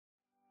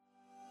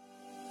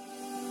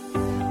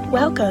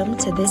Welcome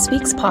to this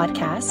week's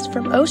podcast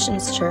from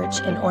Oceans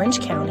Church in Orange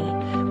County.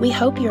 We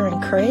hope you're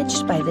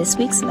encouraged by this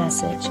week's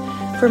message.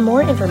 For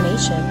more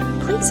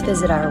information, please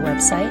visit our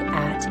website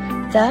at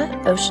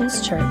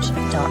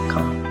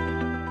theoceanschurch.com.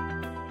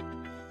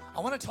 I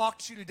want to talk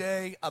to you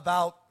today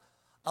about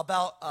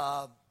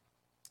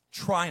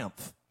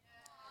triumph.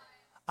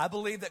 I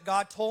believe that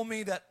God told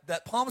me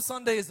that Palm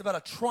Sunday is about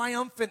a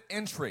triumphant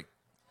entry.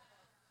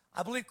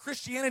 I believe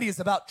Christianity is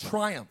about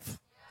triumph.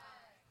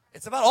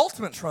 It's about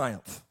ultimate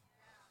triumph.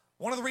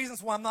 One of the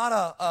reasons why I'm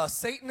not a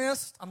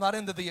Satanist, I'm not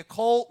into the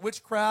occult,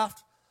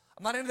 witchcraft,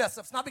 I'm not into that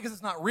stuff. It's not because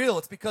it's not real,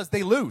 it's because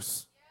they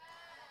lose.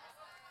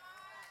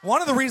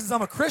 One of the reasons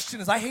I'm a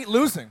Christian is I hate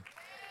losing.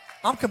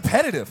 I'm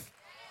competitive.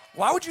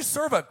 Why would you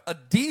serve a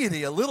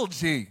deity, a little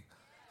g,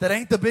 that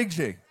ain't the big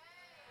G?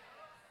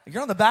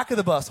 You're on the back of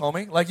the bus,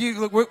 homie.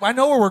 I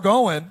know where we're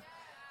going.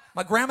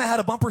 My grandma had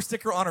a bumper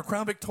sticker on her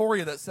Crown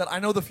Victoria that said, "I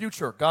know the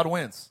future, God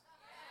wins."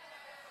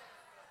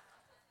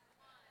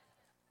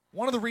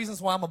 One of the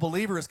reasons why I'm a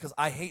believer is because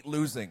I hate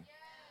losing.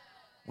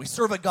 We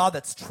serve a God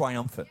that's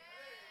triumphant.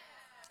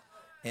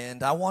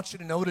 And I want you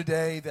to know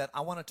today that I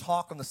want to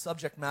talk on the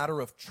subject matter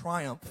of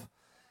triumph.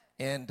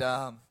 And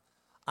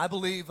I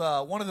believe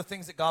one of the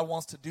things that God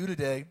wants to do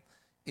today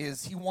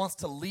is He wants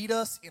to lead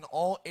us in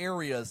all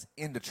areas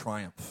into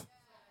triumph.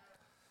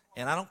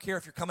 And I don't care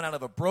if you're coming out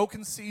of a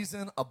broken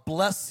season, a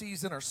blessed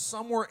season, or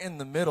somewhere in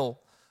the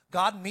middle.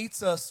 God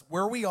meets us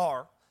where we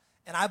are.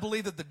 And I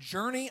believe that the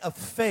journey of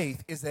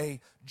faith is a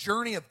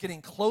journey of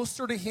getting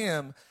closer to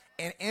Him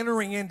and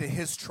entering into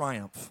His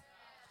triumph.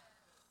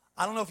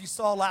 I don't know if you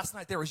saw last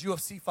night there was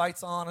UFC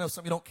fights on. I know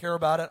some of you don't care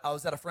about it. I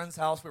was at a friend's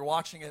house. We were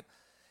watching it.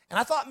 And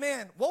I thought,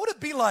 man, what would it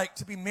be like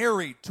to be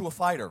married to a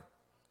fighter?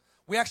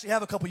 We actually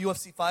have a couple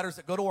UFC fighters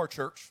that go to our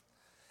church.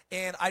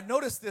 And I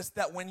noticed this,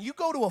 that when you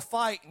go to a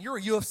fight and you're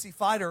a UFC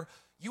fighter,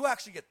 you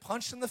actually get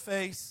punched in the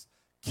face,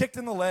 kicked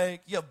in the leg.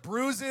 You have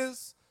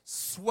bruises,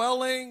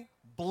 swelling,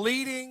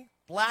 bleeding,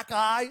 black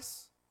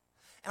eyes.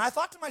 And I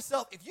thought to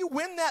myself, if you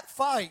win that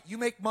fight, you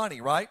make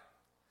money, right?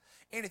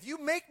 And if you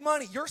make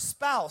money, your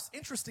spouse,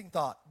 interesting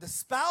thought, the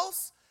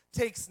spouse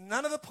takes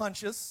none of the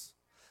punches,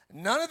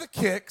 none of the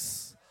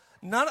kicks,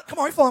 come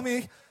on, you follow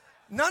me,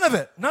 none of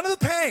it, none of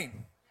the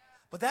pain.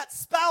 But that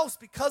spouse,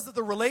 because of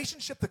the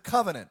relationship, the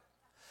covenant,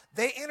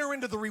 they enter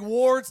into the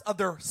rewards of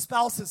their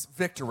spouse's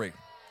victory.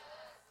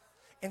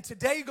 And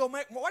today you go,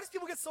 why do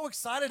people get so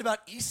excited about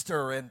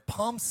Easter and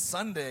Palm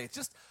Sunday? It's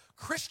just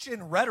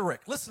Christian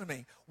rhetoric. Listen to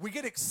me. We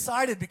get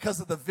excited because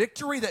of the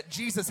victory that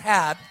Jesus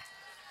had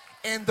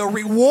and the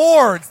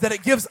rewards that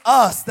it gives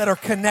us that are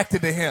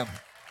connected to Him.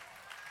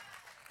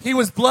 He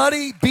was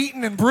bloody,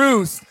 beaten, and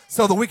bruised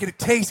so that we could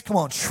taste,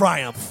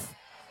 triumph.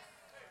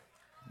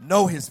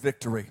 Know His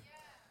victory.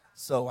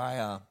 So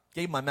I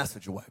gave my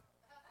message away.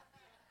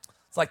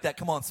 It's like that,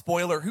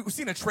 spoiler. Who's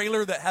seen a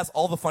trailer that has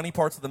all the funny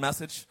parts of the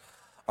message?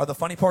 Or the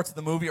funny parts of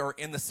the movie are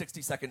in the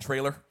 60-second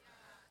trailer?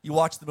 You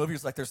watch the movie,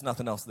 it's like there's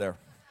nothing else there.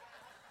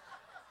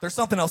 There's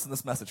something else in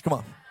this message. Come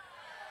on.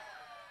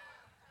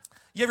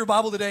 You have your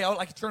Bible today. I would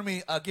like you to turn to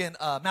me again,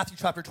 Matthew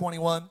chapter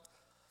 21.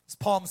 It's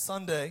Palm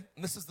Sunday,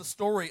 and this is the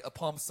story of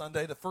Palm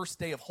Sunday, the first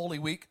day of Holy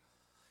Week.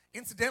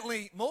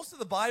 Incidentally, most of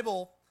the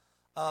Bible,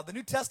 the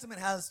New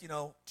Testament has,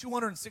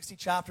 260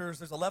 chapters.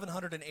 There's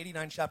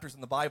 1,189 chapters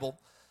in the Bible.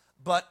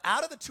 But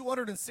out of the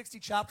 260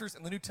 chapters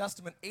in the New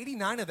Testament,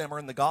 89 of them are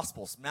in the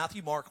Gospels,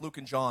 Matthew, Mark, Luke,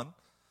 and John.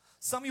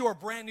 Some of you are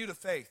brand new to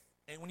faith.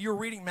 And when you were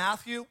reading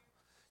Matthew,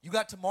 you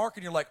got to Mark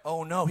and you're like,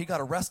 oh no, he got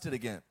arrested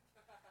again.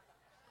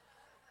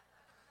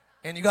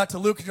 And you got to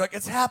Luke and you're like,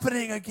 it's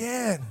happening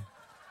again.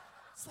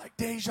 It's like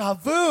deja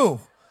vu.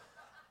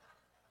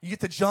 You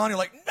get to John, you're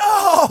like,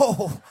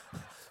 no!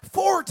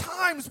 4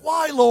 times,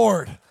 why,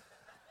 Lord?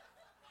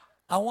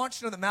 I want you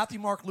to know that Matthew,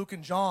 Mark, Luke,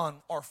 and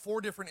John are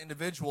 4 different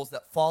individuals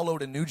that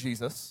followed and knew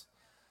Jesus.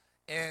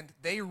 And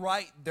they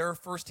write their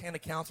first-hand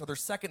accounts or their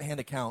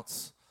second-hand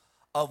accounts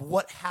of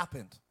what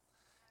happened.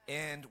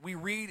 And we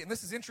read, and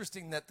this is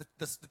interesting, that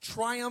the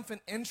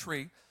triumphant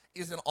entry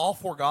is in all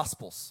 4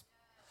 Gospels.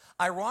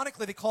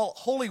 Ironically, they call it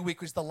Holy Week,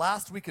 which is the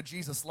last week of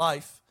Jesus'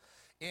 life.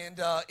 And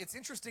it's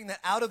interesting that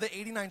out of the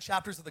 89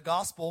 chapters of the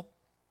Gospel,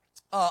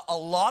 a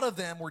lot of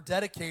them were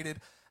dedicated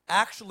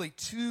actually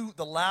to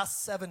the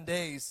last 7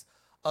 days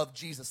of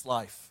Jesus'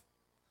 life.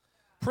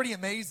 Pretty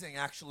amazing,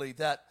 actually,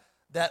 that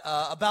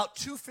about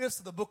 2/5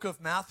 of the book of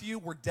Matthew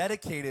were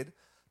dedicated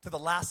to the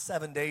last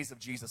 7 days of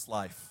Jesus'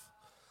 life.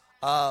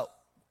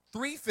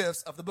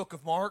 3/5 of the book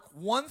of Mark,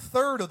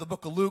 1/3 of the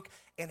book of Luke,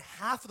 and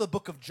half of the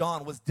book of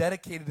John was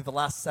dedicated to the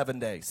last 7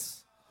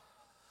 days.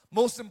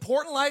 Most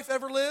important life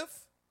ever lived,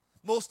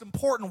 most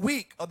important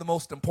week of the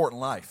most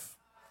important life.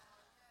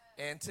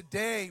 And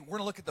today, we're going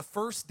to look at the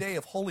first day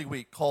of Holy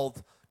Week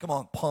called,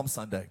 Palm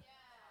Sunday.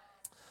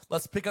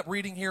 Let's pick up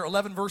reading here,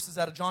 11 verses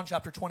out of John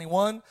chapter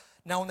 21.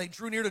 Now, when they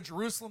drew near to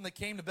Jerusalem, they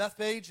came to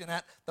Bethphage, and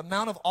at the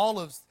Mount of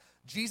Olives,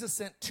 Jesus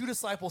sent 2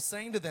 disciples,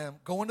 saying to them,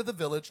 go into the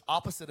village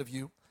opposite of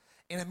you,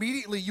 and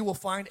immediately you will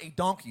find a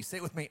donkey. Say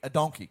it with me, a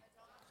donkey.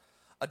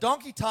 A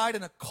donkey tied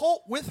and a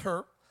colt with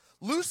her.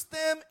 Loose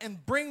them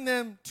and bring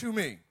them to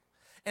me.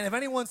 And if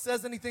anyone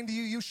says anything to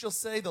you, you shall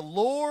say, the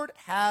Lord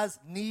has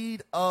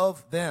need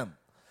of them.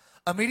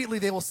 Immediately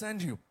they will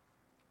send you.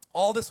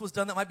 All this was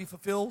done that might be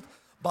fulfilled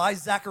by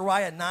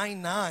Zechariah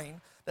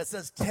 9:9 that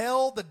says,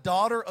 tell the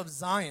daughter of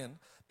Zion,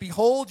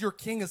 behold, your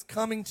king is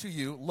coming to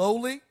you,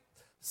 lowly,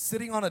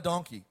 sitting on a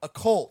donkey, a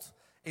colt,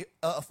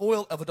 a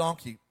foal of a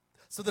donkey.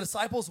 So the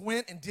disciples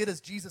went and did as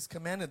Jesus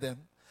commanded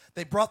them.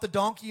 They brought the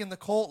donkey and the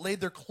colt,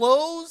 laid their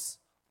clothes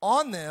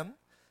on them,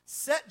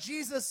 set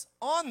Jesus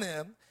on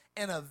them,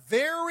 and a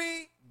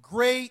very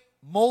great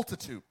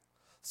multitude.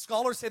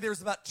 Scholars say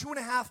there's about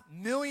 2.5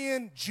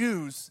 million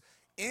Jews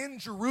in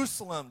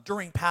Jerusalem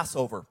during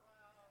Passover.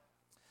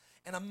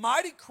 And a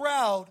mighty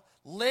crowd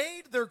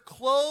laid their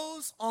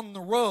clothes on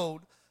the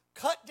road,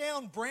 cut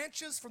down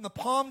branches from the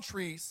palm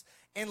trees,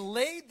 and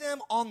laid them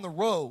on the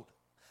road.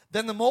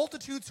 Then the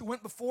multitudes who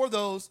went before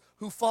those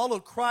who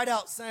followed cried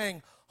out,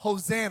 saying,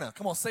 Hosanna.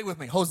 Come on, say it with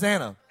me.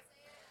 Hosanna.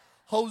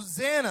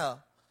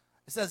 Hosanna.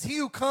 It says, he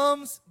who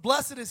comes,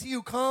 blessed is he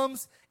who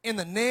comes in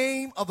the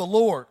name of the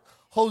Lord.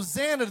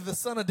 Hosanna to the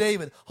Son of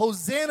David.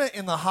 Hosanna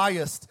in the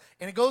highest.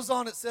 And it goes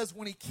on, it says,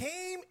 when he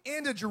came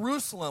into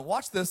Jerusalem,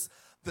 watch this,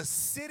 the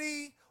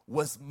city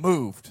was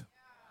moved.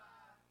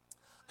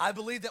 I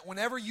believe that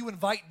whenever you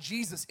invite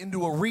Jesus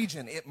into a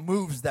region, it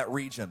moves that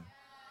region.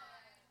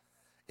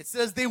 It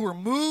says they were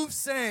moved,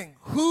 saying,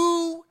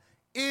 who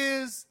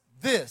is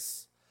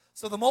this?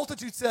 So the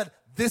multitude said,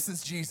 this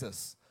is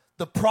Jesus,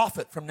 the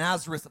prophet from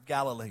Nazareth of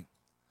Galilee.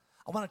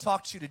 I want to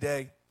talk to you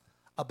today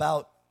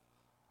about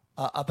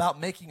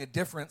making a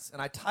difference,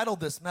 and I titled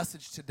this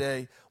message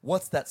today,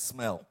 What's That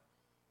Smell?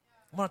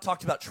 I'm going to talk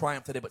to you about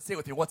triumph today, but say it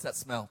with me, what's that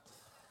smell?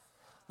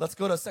 Let's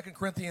go to 2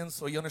 Corinthians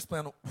so you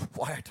understand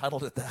why I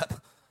titled it that.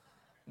 It'll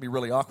be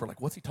really awkward,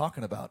 like, what's he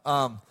talking about?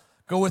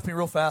 Go with me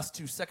real fast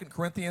to 2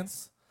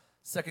 Corinthians.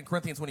 2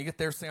 Corinthians, when you get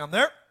there, say, I'm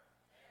there.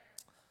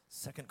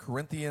 2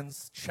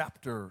 Corinthians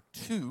chapter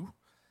 2,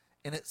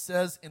 and it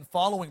says in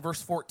following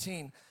verse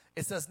 14,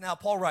 it says, now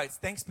Paul writes,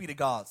 thanks be to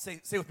God. Say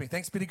with me,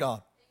 thanks be to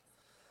God.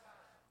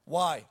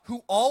 Why?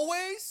 Who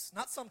always,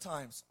 not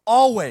sometimes,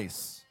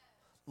 always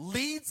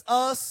leads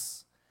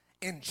us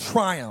in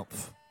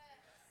triumph.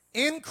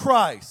 In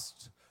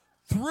Christ,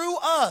 through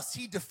us,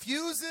 he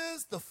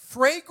diffuses the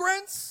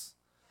fragrance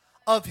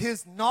of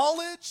his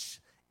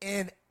knowledge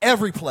in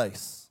every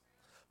place.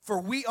 For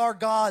we are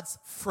God's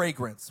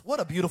fragrance. What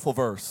a beautiful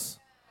verse.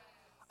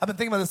 I've been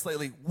thinking about this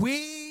lately.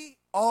 We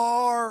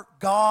are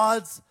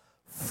God's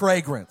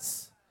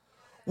fragrance.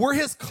 We're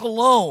his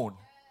cologne.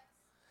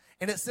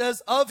 And it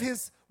says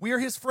we are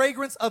his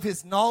fragrance of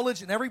his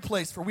knowledge in every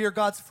place. For we are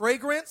God's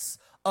fragrance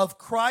of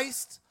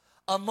Christ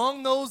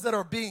among those that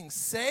are being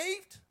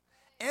saved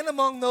and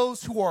among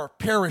those who are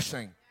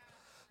perishing.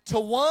 To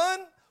one,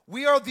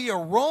 we are the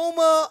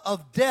aroma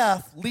of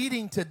death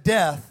leading to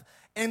death.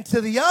 And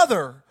to the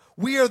other,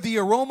 we are the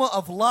aroma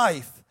of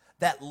life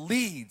that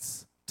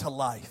leads to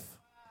life.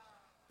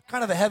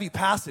 Kind of a heavy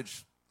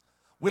passage.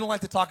 We don't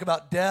like to talk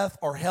about death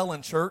or hell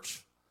in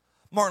church.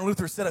 Martin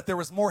Luther said if there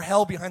was more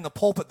hell behind the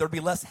pulpit, there'd be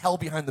less hell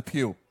behind the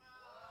pew.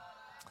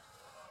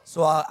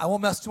 So I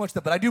won't mess too much with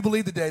that, but I do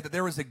believe today that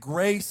there is a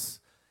grace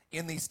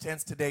in these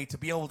tents today to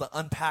be able to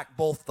unpack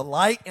both the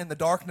light and the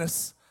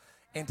darkness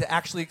and to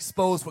actually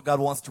expose what God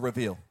wants to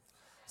reveal.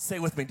 Say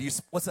with me,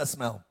 what's that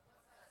smell?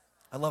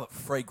 I love it,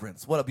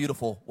 fragrance. What a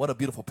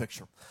beautiful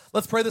picture.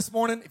 Let's pray this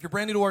morning. If you're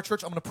brand new to our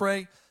church, I'm going to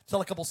pray,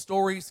 tell a couple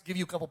stories, give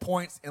you a couple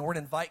points, and we're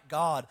going to invite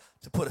God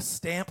to put a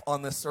stamp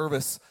on this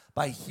service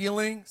by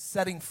healing,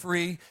 setting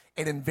free,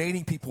 and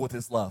invading people with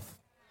his love.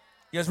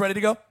 You guys ready to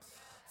go?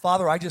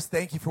 Father, I just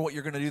thank you for what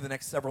you're going to do the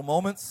next several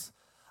moments.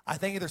 I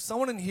thank you there's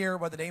someone in here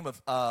by the name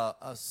of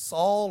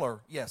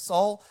Saul,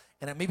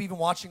 and maybe even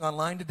watching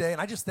online today,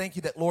 and I just thank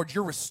you that, Lord,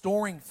 you're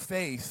restoring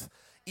faith,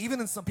 even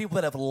in some people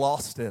that have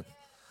lost it.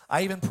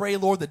 I even pray,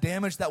 Lord, the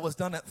damage that was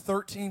done at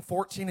 13,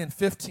 14, and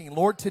 15.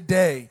 Lord,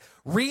 today,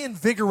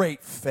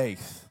 reinvigorate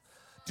faith.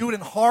 Do it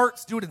in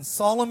hearts. Do it in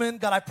Solomon.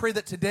 God, I pray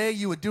that today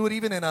you would do it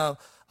even in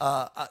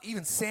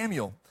even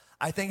Samuel.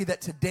 I thank you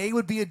that today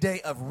would be a day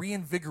of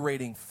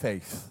reinvigorating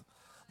faith.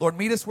 Lord,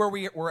 meet us where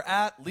we're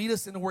at. Lead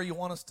us into where you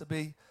want us to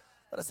be.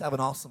 Let us have an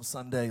awesome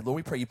Sunday. Lord,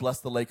 we pray you bless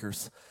the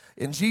Lakers.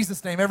 In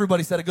Jesus' name,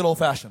 everybody said a good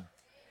old-fashioned.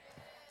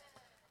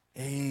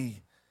 Amen,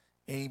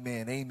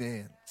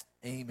 amen,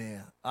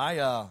 amen. I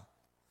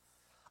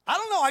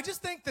don't know. I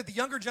just think that the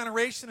younger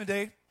generation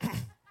today,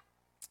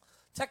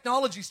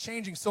 technology's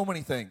changing so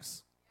many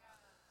things.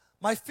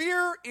 My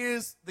fear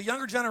is the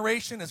younger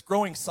generation is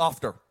growing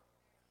softer.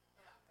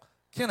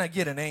 Can I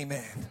get an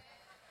amen?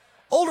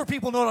 Older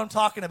people know what I'm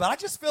talking about. I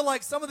just feel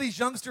like some of these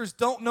youngsters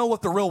don't know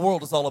what the real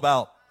world is all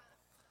about.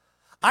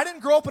 I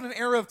didn't grow up in an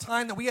era of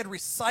time that we had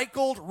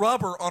recycled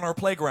rubber on our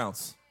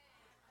playgrounds.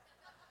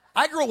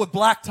 I grew up with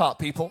blacktop,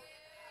 people.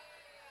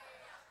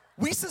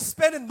 We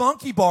suspended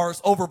monkey bars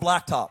over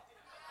blacktop.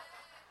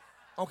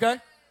 Okay? And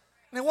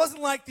it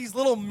wasn't like these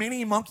little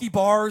mini monkey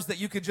bars that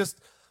you could just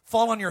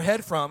fall on your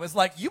head from. It's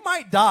like, you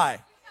might die.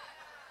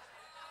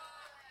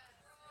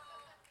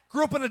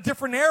 Grew up in a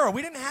different era.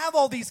 We didn't have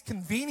all these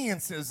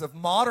conveniences of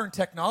modern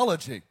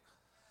technology.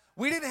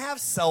 We didn't have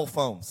cell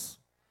phones.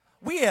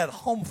 We had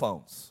home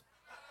phones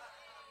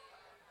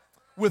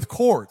with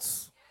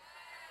cords.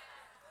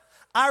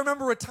 I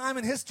remember a time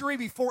in history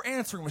before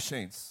answering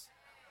machines.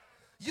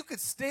 You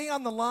could stay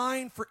on the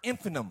line for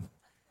infinitum.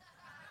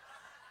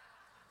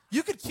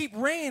 You could keep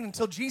ringing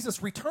until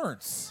Jesus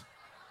returns.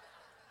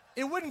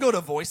 It wouldn't go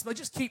to voicemail,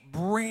 just keep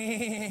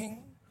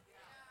ringing.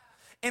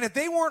 And if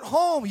they weren't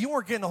home, you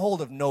weren't getting a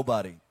hold of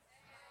nobody.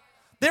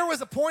 There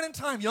was a point in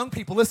time, young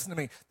people, listen to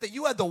me, that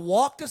you had to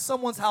walk to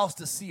someone's house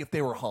to see if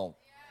they were home.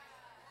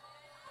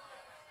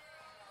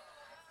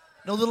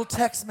 No little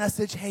text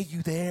message, hey,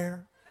 you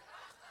there?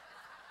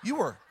 You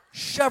were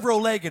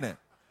Chevroleting it.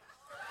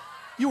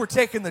 You were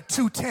taking the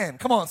 210.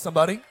 Come on,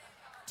 somebody.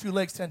 2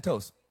 legs, 10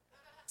 toes.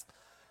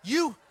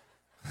 You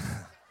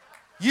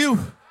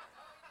live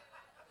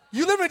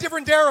in a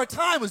different era of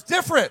time. It was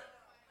different.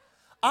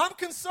 I'm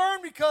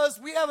concerned because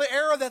we have an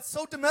era that's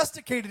so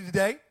domesticated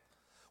today.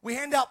 We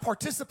hand out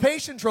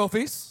participation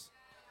trophies.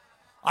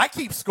 I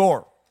keep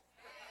score.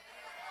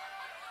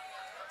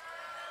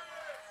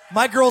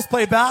 My girls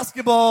play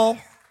basketball.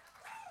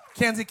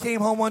 Kenzie came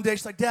home one day.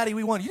 She's like, Daddy,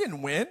 we won. You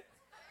didn't win.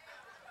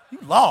 You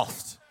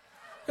lost.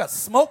 You got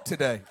smoked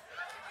today.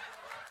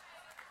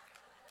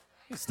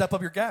 You step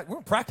up your gas. We're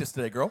in practice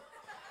today, girl.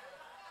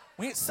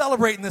 We ain't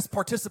celebrating this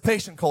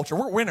participation culture.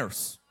 We're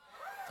winners.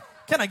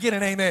 Can I get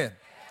an amen?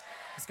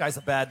 This guy's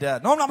a bad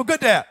dad. No, I'm a good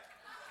dad.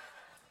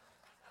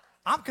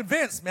 I'm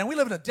convinced, man, we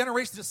live in a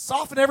generation just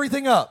soften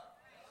everything up.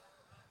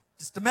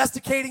 Just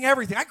domesticating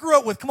everything. I grew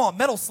up with, come on,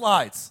 metal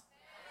slides.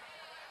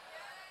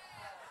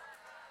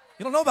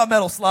 You don't know about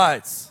metal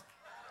slides.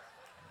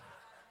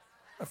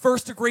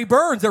 First degree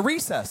burns at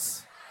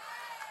recess.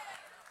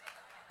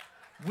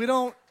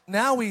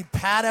 Now we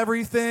pad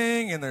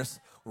everything and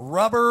there's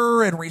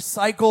rubber and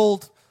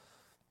recycled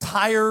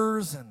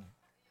tires and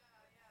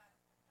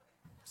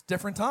it's a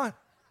different time.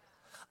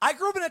 I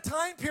grew up in a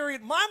time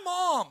period, my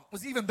mom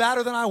was even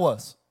badder than I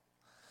was.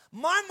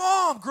 My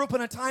mom grew up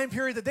in a time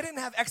period that they didn't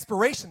have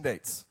expiration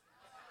dates.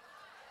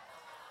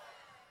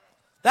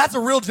 That's a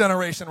real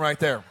generation right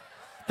there.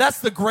 That's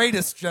the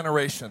greatest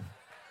generation.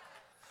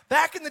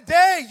 Back in the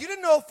day, you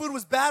didn't know if food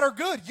was bad or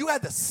good. You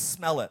had to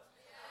smell it.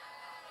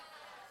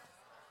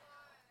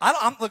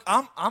 I'm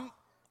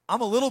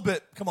a little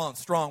bit, come on,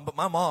 strong, but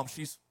my mom,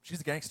 she's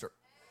a gangster.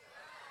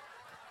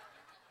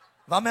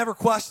 If I'm ever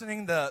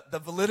questioning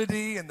the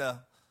validity and the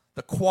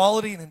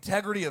quality and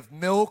integrity of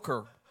milk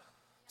or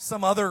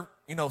some other,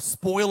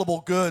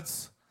 spoilable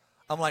goods,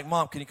 I'm like,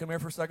 Mom, can you come here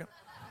for a second?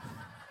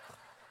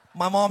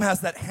 My mom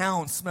has that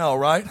hound smell,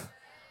 right?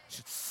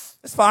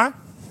 It's fine.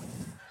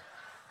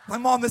 My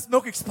mom, this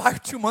milk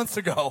expired 2 months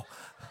ago.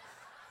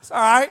 It's all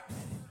right.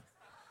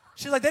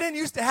 She's like, they didn't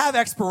used to have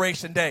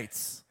expiration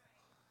dates.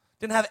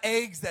 Didn't have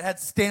eggs that had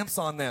stamps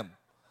on them.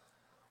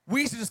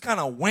 We used to just kind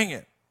of wing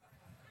it.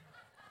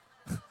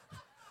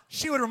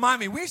 She would remind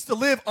me, we used to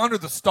live under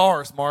the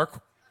stars,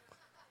 Mark.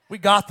 We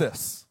got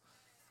this.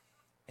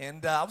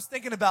 And I was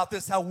thinking about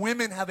this, how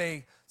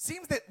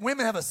seems that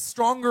women have a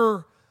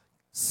stronger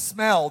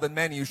smell than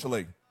men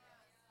usually.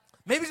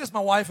 Maybe just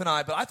my wife and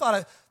I,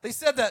 but they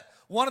said that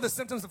one of the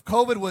symptoms of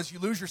COVID was you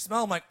lose your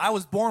smell. I'm like, I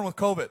was born with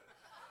COVID.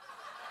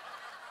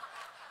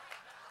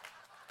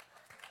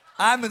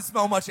 I haven't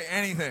smelled much of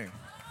anything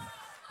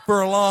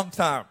for a long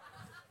time.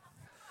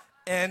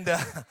 And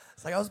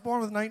it's like I was born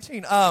with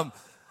 19.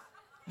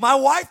 My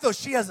wife, though,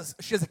 she has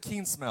a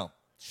keen smell.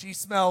 She can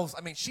smell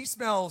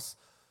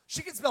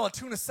a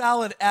tuna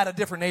salad at a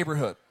different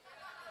neighborhood.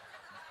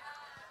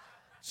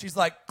 She's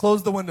like,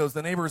 close the windows,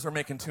 the neighbors are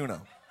making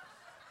tuna.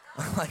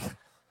 I'm like,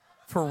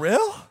 for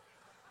real?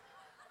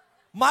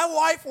 My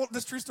wife,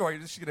 this is a true story,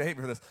 she's gonna hate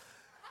me for this.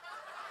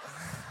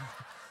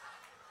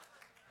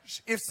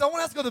 If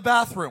someone has to go to the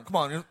bathroom, come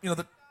on,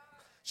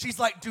 she's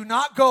like, do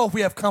not go if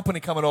we have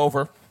company coming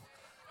over.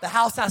 The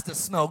house has to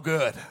smell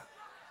good.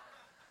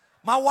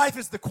 My wife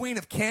is the queen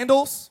of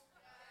candles,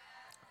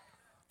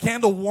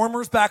 candle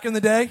warmers back in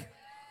the day.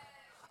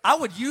 I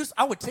would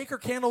take her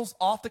candles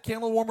off the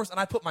candle warmers and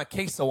I put my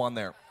queso on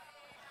there.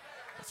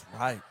 That's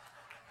right.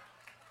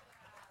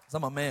 'Cause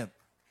I'm a man.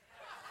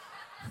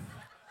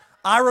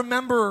 I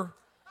remember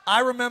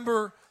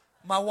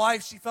my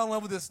wife, she fell in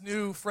love with this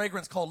new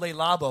fragrance called Le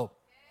Labo.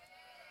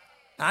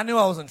 I knew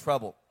I was in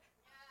trouble.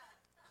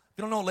 If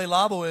you don't know what Le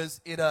Labo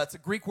is, it's a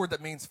Greek word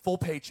that means full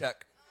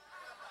paycheck.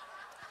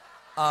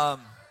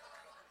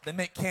 They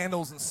make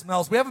candles and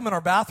smells. We have them in our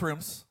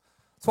bathrooms.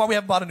 That's why we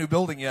haven't bought a new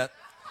building yet.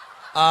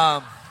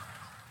 I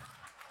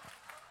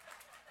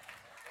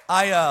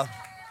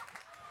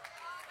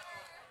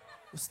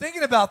was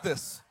thinking about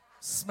this.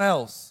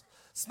 Smells.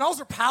 Smells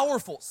are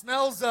powerful.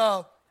 Smells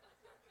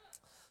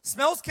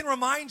can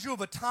remind you of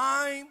a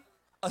time,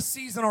 a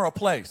season, or a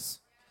place.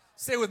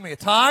 Say it with me. A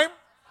time,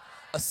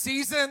 a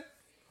season,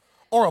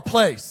 or a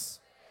place.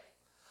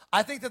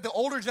 I think that the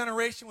older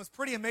generation was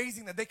pretty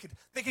amazing that they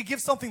could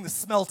give something the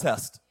smell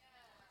test.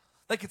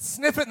 They could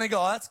sniff it and they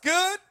go, oh, that's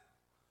good.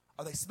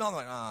 Or they smell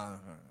like,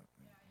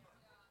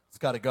 it's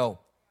got to go.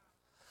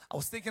 I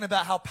was thinking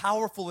about how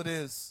powerful it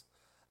is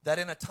that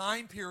in a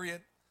time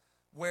period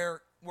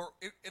where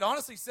it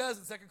honestly says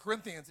in 2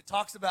 Corinthians, it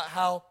talks about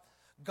how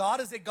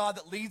God is a God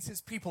that leads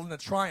his people into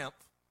triumph.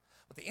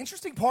 But the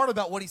interesting part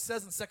about what he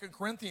says in 2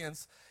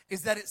 Corinthians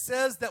is that it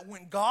says that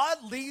when God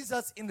leads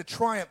us into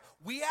triumph,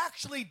 we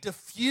actually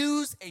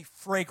diffuse a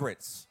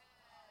fragrance.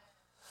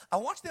 I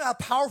want you to know how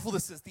powerful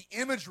this is, the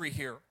imagery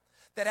here,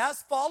 that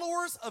as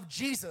followers of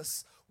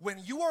Jesus, when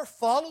you are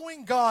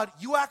following God,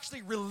 you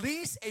actually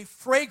release a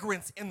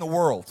fragrance in the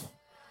world.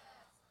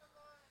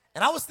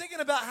 And I was thinking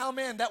about how,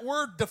 man, that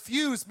word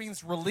diffuse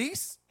means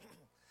release.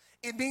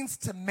 It means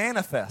to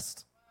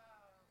manifest.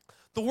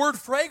 The word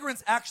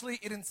fragrance, actually,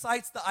 it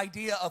incites the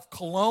idea of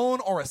cologne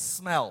or a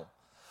smell,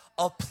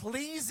 a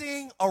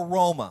pleasing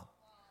aroma.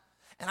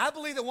 And I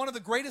believe that one of the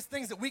greatest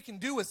things that we can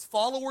do as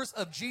followers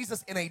of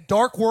Jesus in a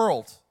dark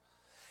world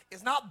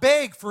is not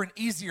beg for an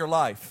easier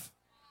life.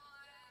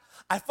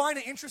 I find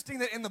it interesting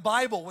that in the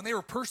Bible, when they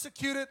were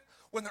persecuted,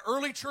 when the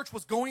early church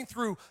was going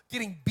through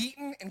getting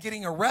beaten and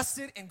getting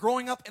arrested and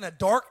growing up in a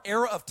dark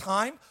era of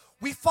time,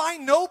 we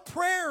find no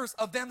prayers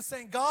of them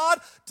saying, God,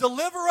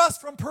 deliver us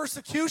from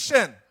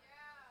persecution.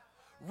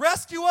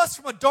 Rescue us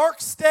from a dark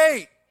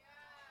state.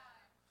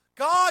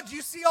 God,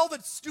 you see all the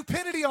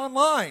stupidity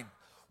online.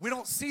 We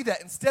don't see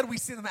that. Instead, we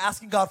see them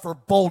asking God for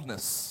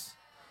boldness.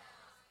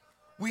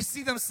 We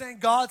see them saying,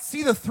 God,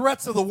 see the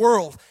threats of the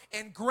world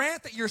and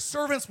grant that your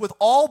servants with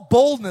all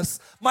boldness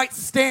might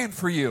stand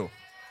for you.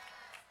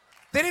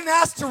 They didn't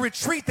ask to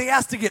retreat. They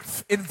asked to get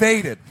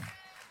invaded.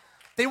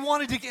 They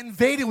wanted to get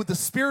invaded with the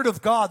Spirit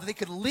of God, that they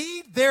could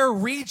lead their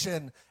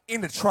region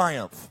into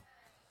triumph.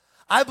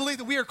 I believe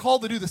that we are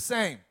called to do the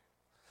same.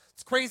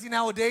 It's crazy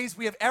nowadays.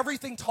 We have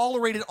everything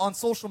tolerated on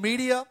social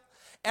media.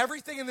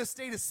 Everything in this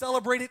state is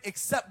celebrated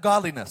except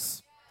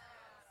godliness.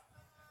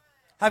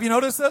 Have you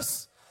noticed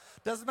this?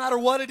 Doesn't matter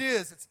what it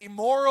is. It's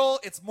immoral,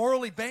 it's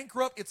morally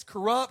bankrupt, it's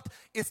corrupt,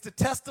 it's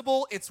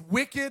detestable, it's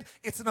wicked,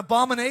 it's an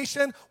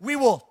abomination. We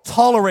will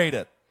tolerate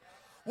it.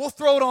 We'll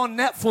throw it on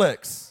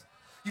Netflix.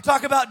 You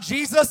talk about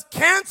Jesus,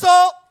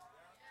 cancel.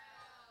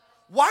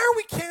 Why are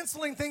we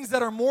canceling things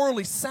that are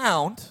morally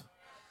sound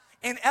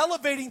and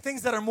elevating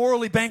things that are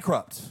morally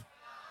bankrupt?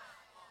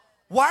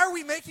 Why are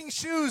we making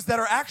shoes that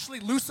are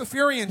actually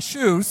Luciferian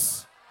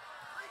shoes?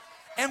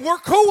 And we're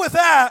cool with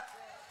that.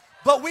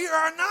 But we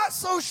are not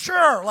so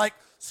sure. Like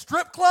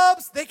strip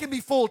clubs, they can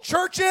be full.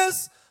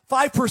 Churches,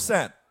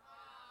 5%.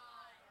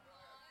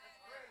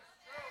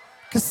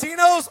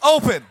 Casinos,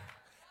 open.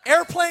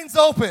 Airplanes,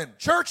 open.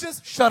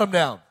 Churches, shut them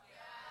down.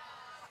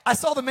 I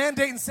saw the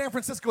mandate in San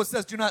Francisco. It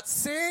says, do not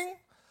sing.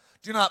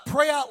 Do not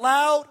pray out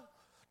loud.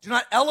 Do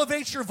not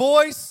elevate your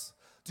voice.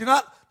 Do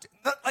not,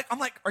 like, I'm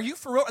like, are you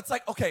for real? It's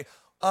like, okay,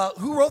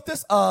 who wrote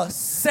this?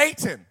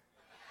 Satan.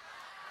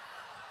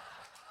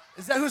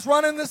 Is that who's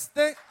running this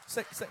thing?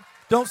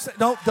 Don't.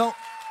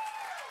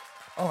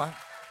 All right.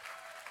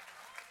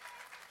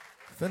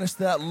 Finish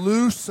that.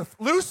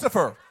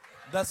 Lucifer.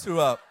 That's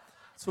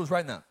who's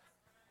writing that.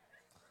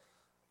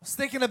 I was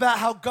thinking about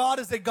how God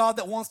is a God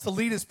that wants to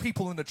lead his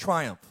people into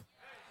triumph.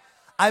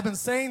 I've been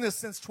saying this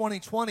since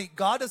 2020.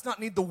 God does not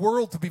need the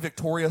world to be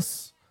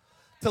victorious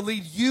to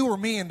lead you or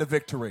me into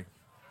victory.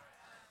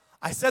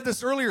 I said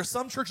this earlier.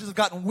 Some churches have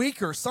gotten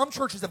weaker. Some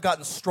churches have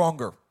gotten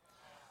stronger.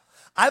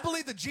 I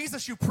believe the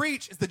Jesus you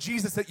preach is the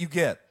Jesus that you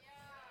get.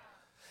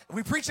 If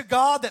we preach a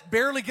God that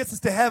barely gets us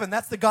to heaven,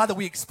 that's the God that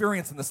we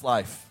experience in this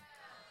life.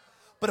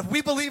 But if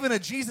we believe in a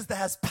Jesus that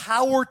has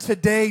power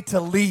today to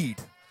lead,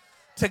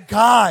 to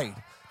guide,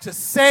 to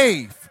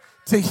save,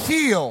 to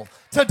heal,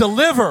 to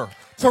deliver,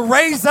 to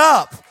raise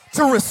up,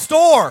 to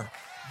restore,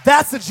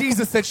 that's the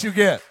Jesus that you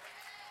get.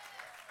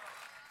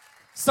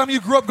 Some of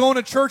you grew up going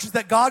to churches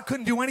that God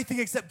couldn't do anything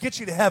except get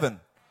you to heaven.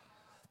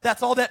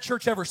 That's all that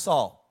church ever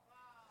saw.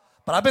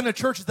 But I've been to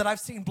churches that I've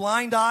seen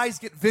blind eyes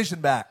get vision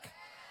back.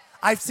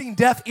 I've seen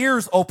deaf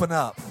ears open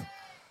up.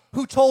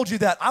 Who told you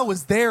that? I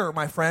was there,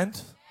 my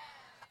friend.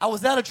 I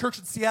was at a church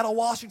in Seattle,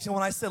 Washington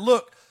when I said,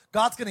 look,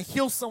 God's going to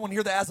heal someone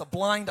here that has a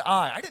blind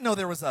eye. I didn't know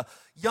there was a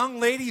young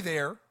lady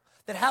there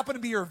that happened to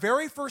be her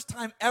very first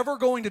time ever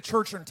going to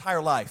church her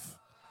entire life.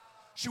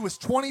 She was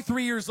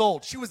 23 years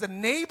old. She was a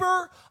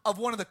neighbor of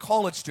one of the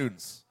college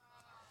students.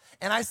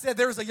 And I said,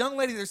 there's a young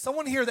lady, there's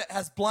someone here that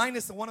has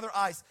blindness in one of their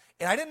eyes.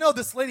 And I didn't know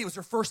this lady was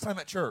her first time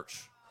at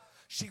church.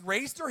 She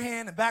raised her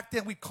hand, and back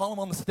then we'd call them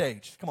on the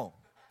stage. Come on.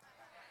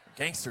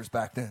 Gangsters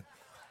back then.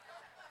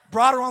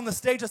 Brought her on the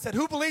stage. I said,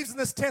 who believes in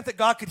this tent that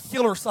God could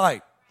heal her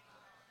sight?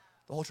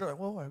 The whole church, like,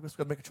 well, I guess we've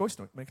got to make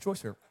a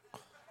choice here.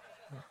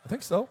 I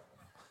think so.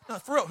 No,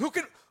 for real,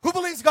 who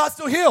believes God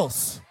still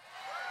heals?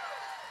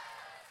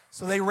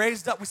 So they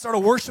raised up, we started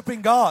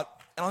worshiping God.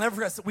 And I'll never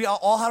forget, we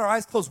all had our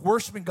eyes closed,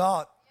 worshiping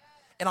God.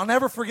 And I'll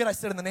never forget, I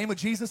said, in the name of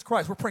Jesus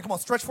Christ, we're praying, come on,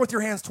 stretch forth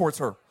your hands towards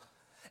her.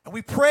 And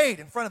we prayed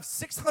in front of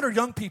 600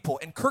 young people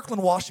in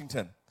Kirkland,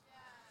 Washington.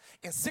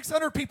 And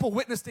 600 people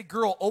witnessed a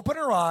girl open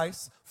her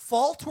eyes,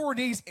 fall to her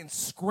knees, and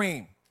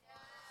scream.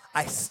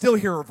 I still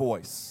hear her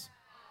voice.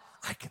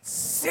 I can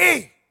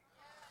see.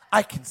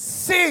 I can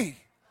see.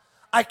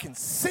 I can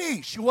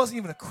see. She wasn't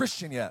even a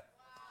Christian yet.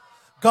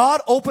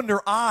 God opened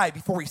her eye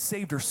before he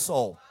saved her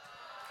soul.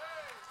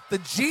 The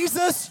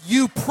Jesus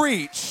you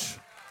preach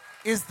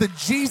is the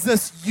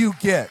Jesus you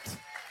get.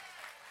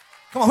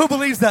 Come on, who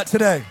believes that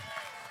today?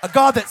 A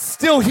God that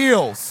still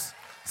heals,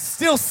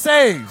 still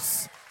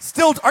saves,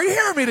 still, are you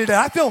hearing me today?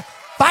 I feel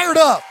fired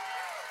up.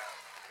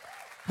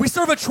 We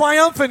serve a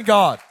triumphant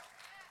God.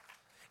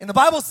 And the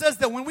Bible says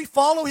that when we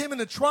follow him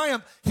into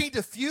triumph, he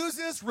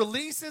diffuses,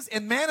 releases,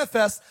 and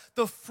manifests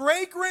the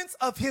fragrance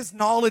of his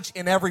knowledge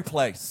in every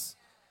place.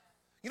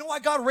 You know why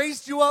God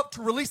raised you up?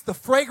 To release the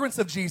fragrance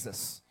of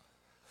Jesus.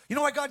 You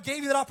know why God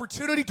gave you that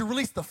opportunity? To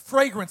release the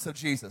fragrance of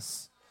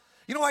Jesus.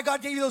 You know why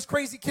God gave you those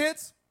crazy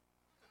kids?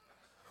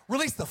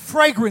 Release the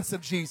fragrance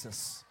of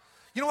Jesus.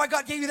 You know why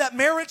God gave you that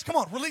marriage? Come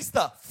on, release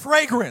the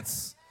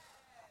fragrance.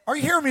 Are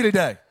you hearing me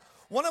today?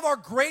 One of our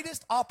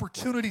greatest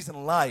opportunities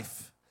in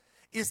life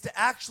is to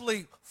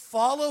actually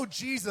follow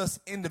Jesus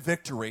into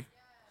victory.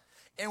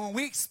 And when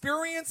we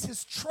experience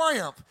his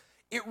triumph,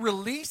 it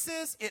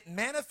releases, it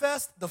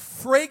manifests the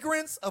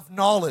fragrance of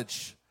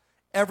knowledge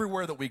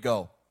everywhere that we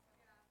go.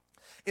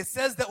 It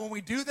says that when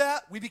we do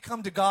that, we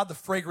become to God the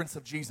fragrance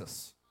of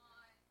Jesus.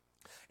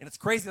 And it's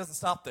crazy, it doesn't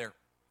stop there.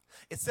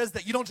 It says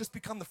that you don't just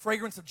become the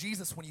fragrance of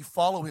Jesus when you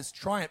follow his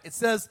triumph. It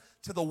says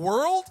to the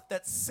world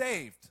that's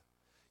saved,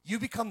 you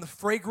become the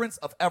fragrance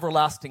of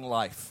everlasting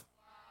life.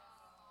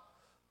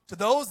 To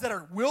those that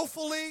are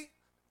willfully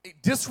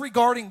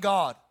disregarding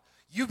God,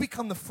 you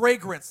become the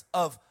fragrance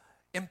of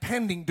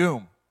impending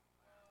doom.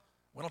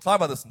 We don't talk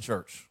about this in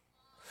church.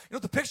 You know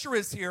what the picture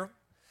is here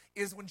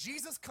is when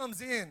Jesus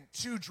comes in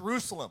to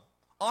Jerusalem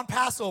on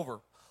Passover,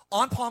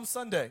 on Palm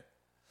Sunday,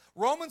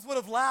 Romans would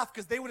have laughed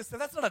because they would have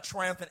said, that's not a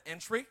triumphant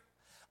entry.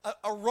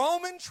 A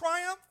Roman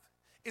triumph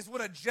is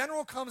when a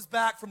general comes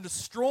back from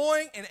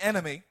destroying an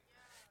enemy,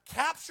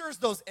 captures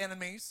those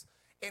enemies,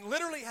 and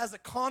literally has a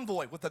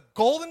convoy with a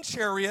golden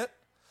chariot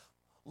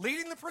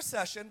leading the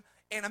procession.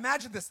 And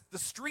imagine this, the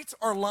streets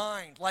are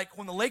lined like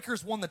when the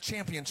Lakers won the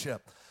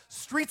championship.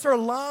 Streets are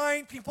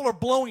lined, people are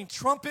blowing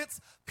trumpets,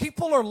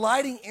 people are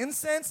lighting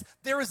incense.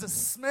 There is a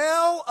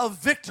smell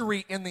of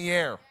victory in the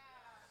air.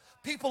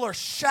 People are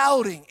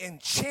shouting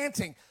and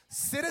chanting.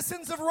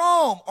 Citizens of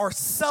Rome are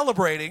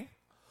celebrating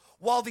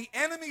while the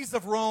enemies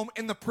of Rome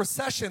in the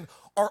procession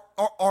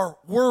are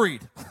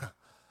worried.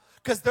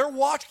 Because they're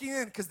watching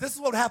in, because this is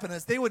what happened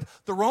is the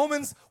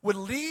Romans would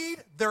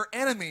lead their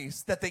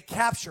enemies that they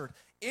captured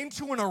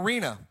into an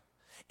arena.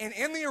 And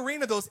in the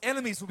arena, those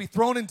enemies would be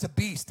thrown into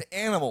beasts, to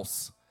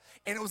animals.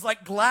 And it was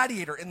like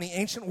gladiator in the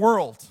ancient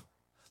world.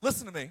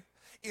 Listen to me.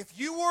 If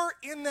you were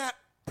in that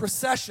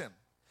procession,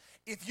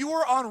 if you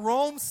were on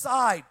Rome's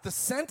side, the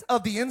scent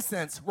of the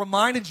incense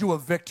reminded you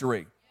of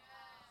victory.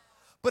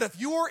 But if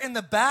you were in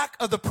the back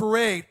of the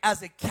parade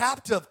as a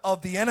captive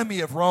of the enemy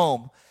of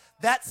Rome,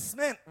 that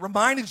scent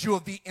reminded you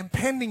of the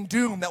impending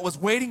doom that was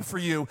waiting for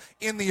you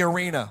in the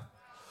arena.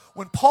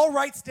 When Paul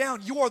writes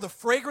down, you are the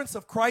fragrance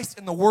of Christ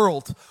in the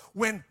world,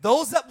 when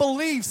those that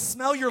believe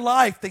smell your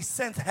life, they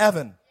sense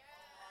heaven.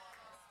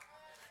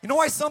 You know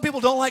why some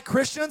people don't like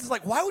Christians? It's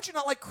like, why would you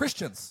not like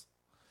Christians?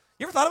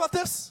 You ever thought about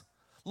this?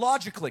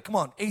 Logically, come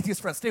on,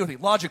 atheist friends, stay with me.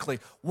 Logically,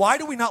 why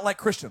do we not like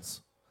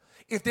Christians?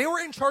 If they were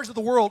in charge of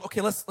the world,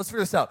 okay, let's figure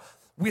this out.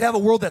 We'd have a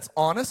world that's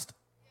honest,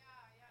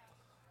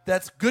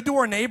 that's good to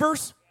our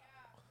neighbors,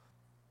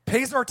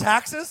 pays our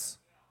taxes,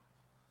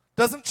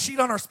 doesn't cheat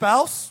on our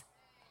spouse,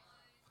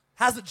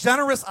 has a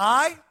generous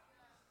eye,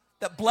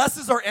 that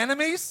blesses our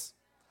enemies,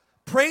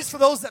 prays for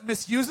those that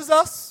misuses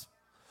us,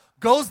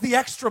 goes the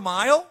extra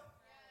mile.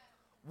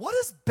 What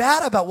is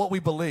bad about what we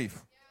believe?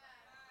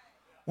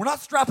 We're not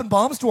strapping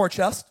bombs to our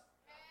chest.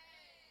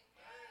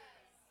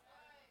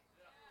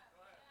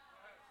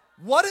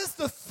 What is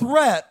the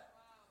threat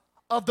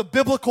of the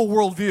biblical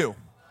worldview?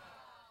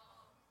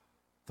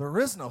 There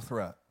is no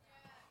threat.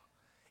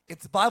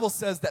 The Bible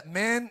says that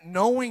men,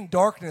 knowing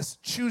darkness,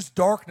 choose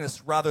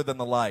darkness rather than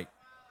the light.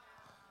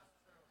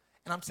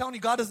 And I'm telling you,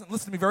 God doesn't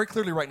listen to me very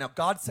clearly right now.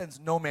 God sends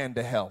no man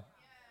to hell.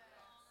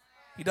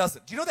 He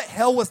doesn't. Do you know that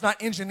hell was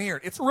not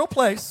engineered? It's a real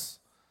place.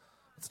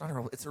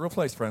 It's a real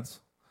place, friends.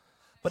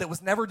 But it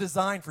was never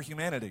designed for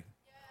humanity.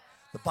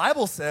 The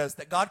Bible says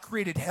that God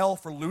created hell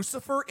for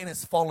Lucifer and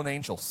his fallen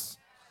angels.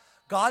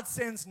 God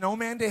sends no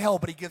man to hell,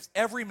 but he gives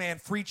every man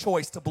free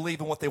choice to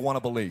believe in what they want to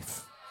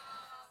believe.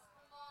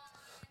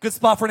 Good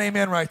spot for an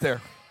amen right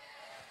there.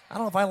 I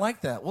don't know if I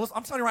like that. Well,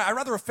 I'm telling you right, I'd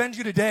rather offend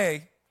you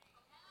today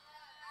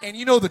and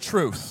you know the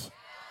truth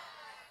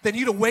than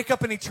you to wake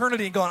up in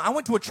eternity and go, I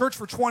went to a church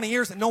for 20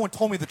 years and no one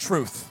told me the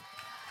truth.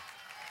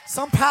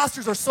 Some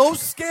pastors are so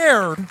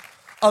scared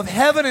of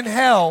heaven and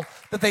hell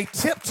that they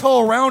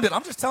tiptoe around it.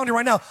 I'm just telling you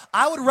right now,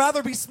 I would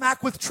rather be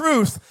smacked with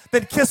truth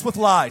than kissed with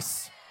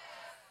lies.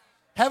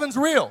 Heaven's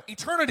real.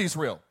 Eternity's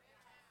real.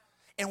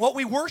 And what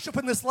we worship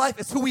in this life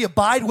is who we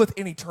abide with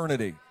in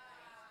eternity.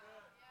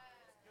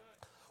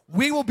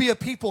 We will be a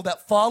people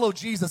that follow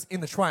Jesus in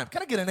the triumph.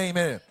 Can I get an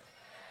amen?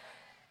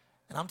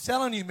 And I'm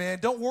telling you, man,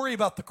 don't worry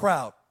about the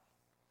crowd.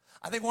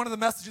 I think one of the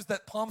messages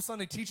that Palm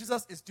Sunday teaches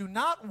us is do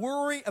not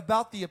worry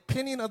about the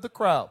opinion of the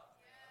crowd.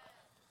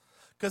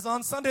 Because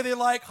on Sunday they're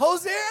like,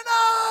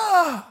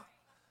 Hosanna!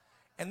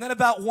 And then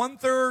about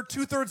 1/3,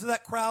 2/3 of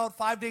that crowd,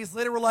 5 days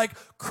later, were like,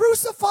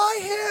 crucify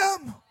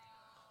him.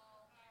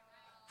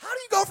 How do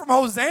you go from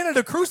Hosanna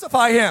to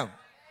crucify him?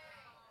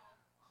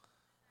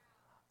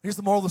 Here's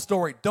the moral of the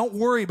story. Don't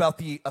worry about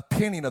the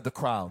opinion of the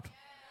crowd.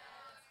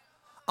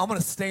 I'm going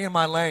to stay in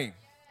my lane.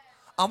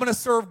 I'm going to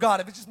serve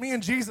God. If it's just me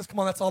and Jesus, come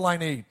on, that's all I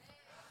need.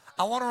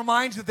 I want to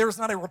remind you that there is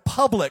not a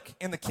republic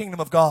in the kingdom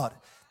of God.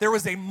 There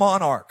is a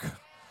monarch.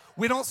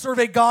 We don't serve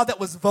a God that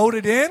was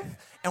voted in,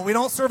 and we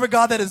don't serve a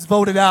God that is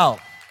voted out.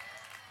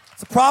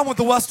 It's a problem with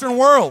the Western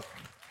world.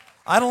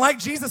 I don't like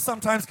Jesus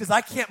sometimes because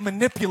I can't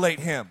manipulate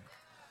him.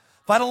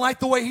 If I don't like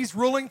the way he's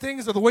ruling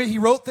things or the way he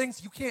wrote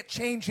things, you can't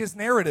change his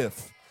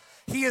narrative.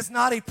 He is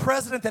not a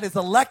president that is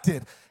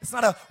elected. It's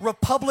not a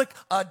republic,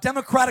 a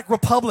democratic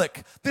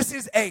republic. This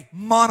is a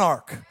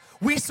monarch.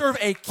 We serve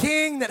a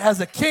king that has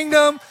a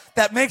kingdom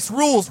that makes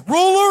rules.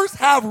 Rulers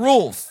have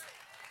rules.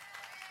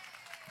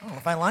 I don't know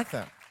if I like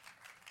that.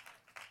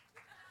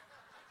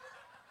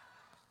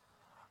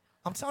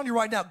 I'm telling you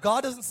right now,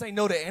 God doesn't say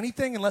no to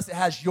anything unless it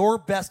has your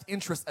best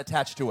interest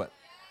attached to it.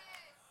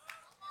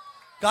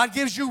 God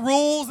gives you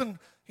rules, and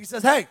he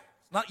says, hey,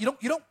 you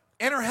don't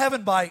enter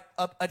heaven by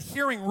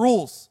adhering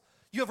rules.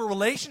 You have a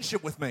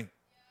relationship with me.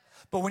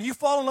 But when you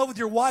fall in love with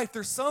your wife,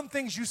 there's some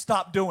things you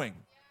stop doing.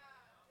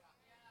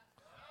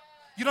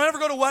 You don't ever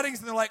go to weddings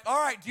and they're like, all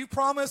right, do you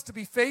promise to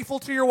be faithful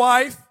to your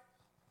wife?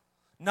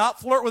 Not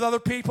flirt with other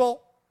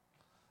people?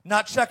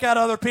 Not check out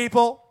other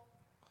people?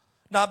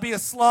 Not be a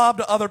slob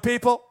to other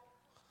people?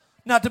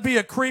 Not to be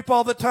a creep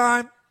all the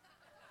time?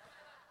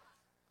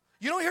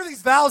 You don't hear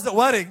these vows at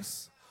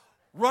weddings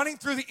running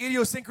through the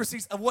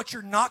idiosyncrasies of what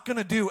you're not going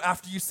to do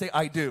after you say,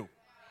 I do.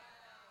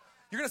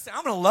 You're going to say,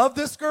 I'm going to love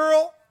this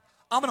girl,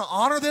 I'm going to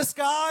honor this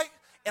guy,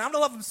 and I'm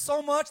going to love him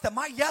so much that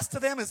my yes to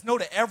them is no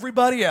to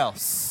everybody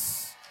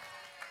else.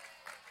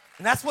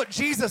 And that's what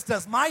Jesus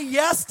does. My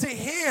yes to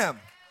him,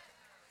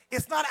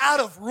 it's not out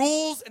of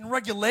rules and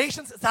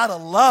regulations, it's out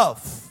of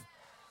love.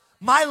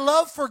 My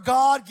love for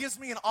God gives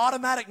me an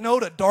automatic no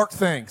to dark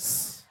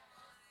things.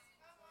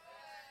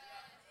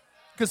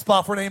 Good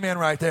spot for an amen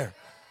right there.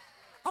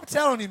 I'm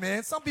telling you,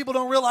 man, some people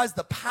don't realize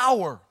the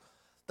power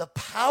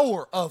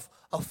of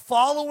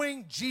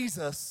following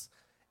Jesus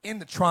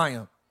into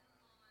triumph.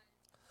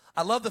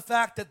 I love the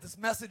fact that this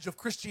message of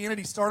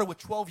Christianity started with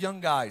 12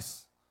 young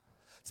guys.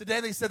 Today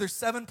they said there's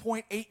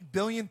 7.8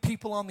 billion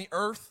people on the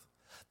earth.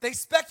 They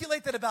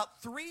speculate that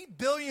about 3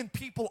 billion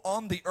people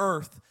on the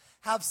earth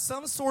have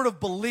some sort of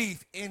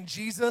belief in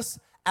Jesus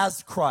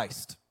as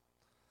Christ.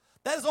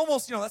 That is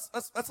almost,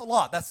 that's a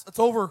lot. That's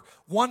over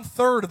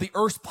 1/3 of the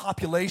earth's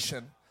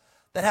population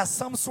that has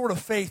some sort of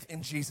faith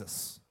in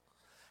Jesus.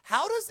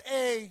 How does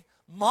a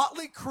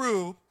motley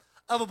crew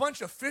of a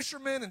bunch of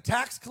fishermen and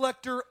tax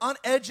collector,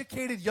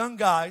 uneducated young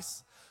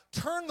guys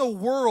turn the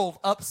world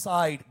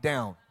upside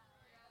down?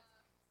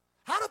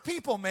 How do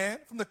people, man,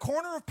 from the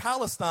corner of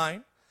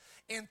Palestine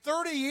in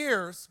 30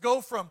 years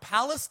go from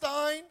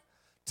Palestine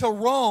to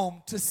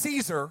Rome to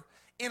Caesar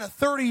in a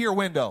 30-year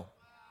window?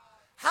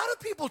 How do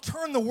people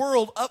turn the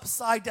world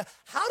upside down?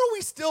 How do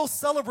we still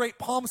celebrate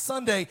Palm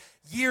Sunday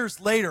years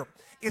later?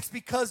 It's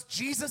because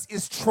Jesus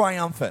is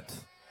triumphant.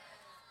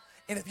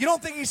 And if you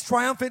don't think he's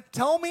triumphant,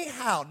 tell me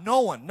how.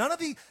 No one. None of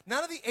the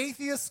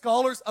atheist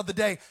scholars of the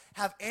day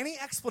have any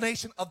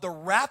explanation of the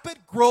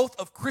rapid growth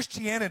of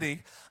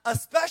Christianity,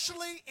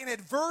 especially in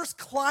adverse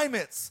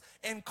climates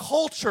and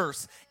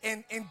cultures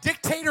and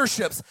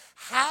dictatorships.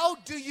 How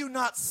do you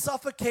not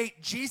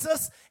suffocate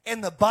Jesus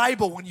and the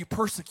Bible when you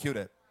persecute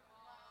it?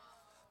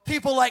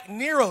 People like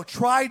Nero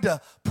tried to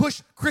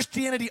push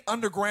Christianity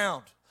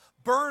underground,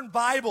 burn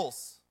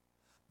Bibles,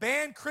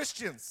 ban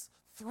Christians,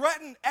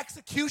 threaten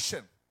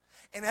execution.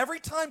 And every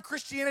time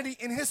Christianity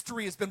in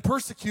history has been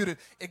persecuted,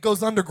 it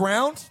goes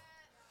underground,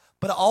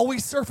 but it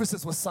always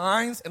surfaces with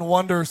signs and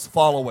wonders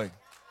following.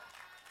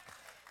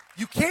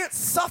 You can't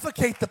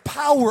suffocate the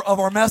power of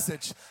our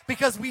message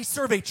because we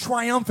serve a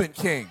triumphant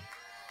king.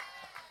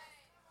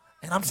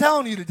 And I'm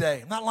telling you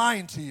today, I'm not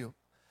lying to you,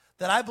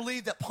 that I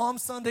believe that Palm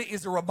Sunday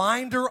is a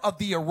reminder of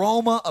the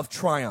aroma of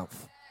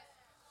triumph.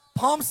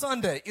 Palm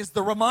Sunday is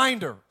the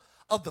reminder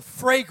of the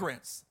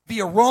fragrance, the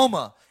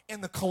aroma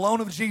in the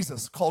cologne of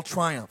Jesus called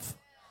triumph.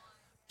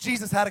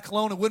 Jesus had a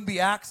cologne. It wouldn't be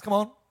Axe, come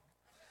on.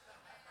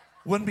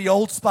 Wouldn't be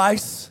Old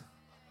Spice.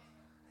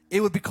 It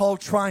would be called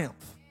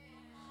triumph.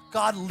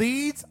 God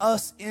leads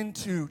us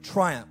into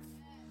triumph.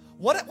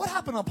 What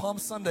happened on Palm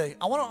Sunday?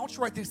 I want you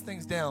to write these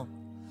things down.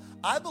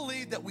 I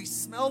believe that we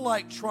smell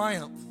like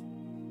triumph.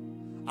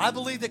 I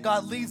believe that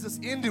God leads us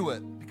into it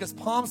because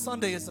Palm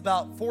Sunday is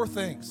about 4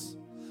 things.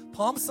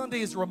 Palm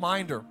Sunday is a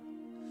reminder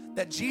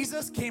that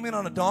Jesus came in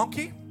on a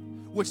donkey,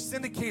 which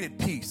syndicated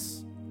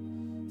peace.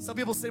 Some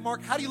people say,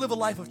 Mark, how do you live a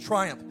life of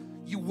triumph?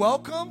 You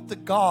welcome the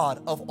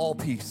God of all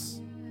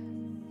peace.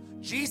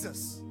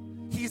 Jesus,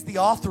 he's the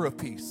author of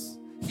peace.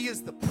 He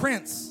is the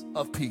Prince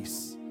of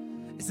Peace.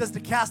 It says to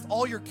cast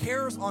all your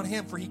cares on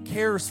him, for he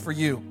cares for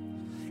you.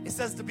 It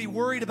says to be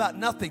worried about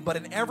nothing, but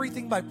in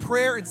everything by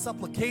prayer and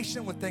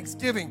supplication with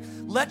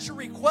thanksgiving. Let your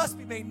requests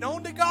be made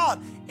known to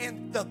God,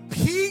 and the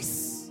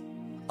peace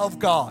of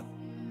God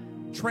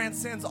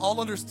transcends all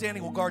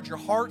understanding will guard your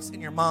hearts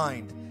and your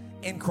mind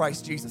in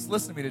Christ Jesus.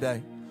 Listen to me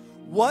today.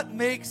 What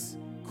makes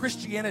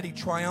Christianity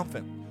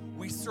triumphant?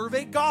 We serve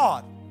a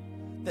God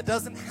that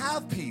doesn't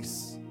have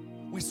peace.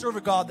 We serve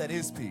a God that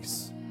is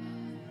peace.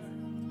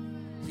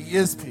 He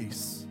is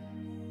peace.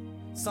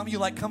 Some of you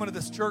like coming to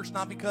this church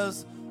not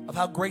because of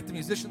how great the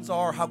musicians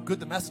are, how good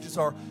the messages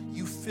are.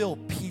 You feel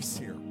peace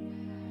here.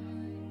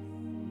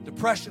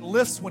 Depression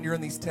lifts when you're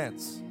in these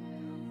tents.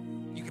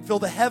 You can feel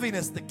the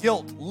heaviness, the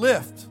guilt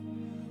lift.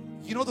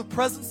 You know the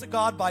presence of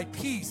God by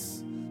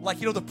peace, like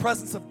you know the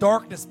presence of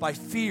darkness by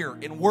fear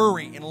and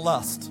worry and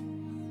lust.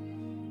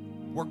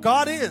 Where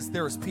God is,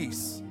 there is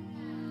peace.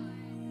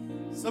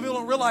 Some people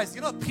don't realize,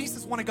 you know, peace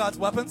is one of God's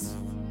weapons.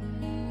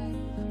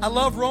 I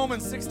love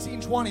Romans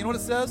 16:20. You know what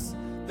it says?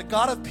 The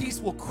God of peace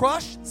will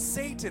crush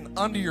Satan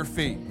under your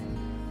feet.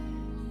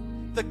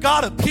 The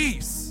God of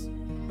peace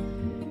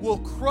will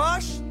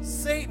crush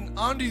Satan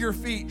under your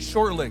feet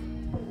shortly.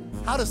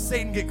 How does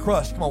Satan get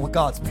crushed? Come on, with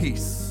God's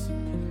peace.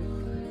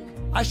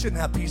 I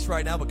shouldn't have peace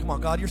right now, but come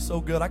on, God, you're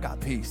so good. I got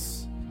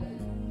peace.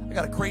 I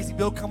got a crazy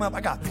bill coming up. I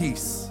got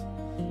peace.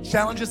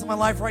 Challenges in my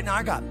life right now.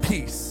 I got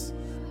peace.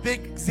 Big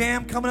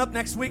exam coming up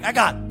next week. I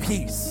got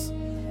peace.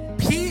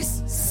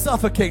 Peace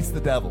suffocates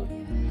the devil.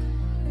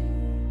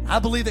 I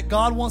believe that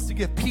God wants to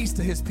give peace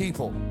to his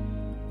people.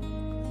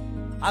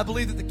 I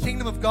believe that the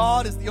kingdom of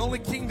God is the only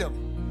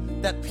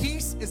kingdom that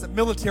peace is a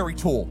military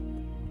tool.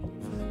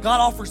 God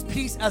offers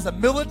peace as a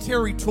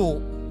military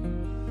tool.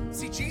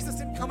 See, Jesus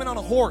didn't come in on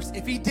a horse.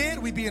 If he did,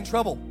 we'd be in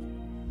trouble.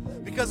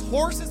 Because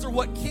horses are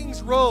what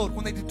kings rode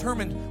when they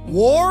determined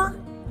war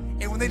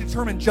and when they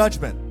determined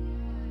judgment.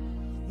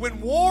 When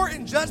war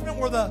and judgment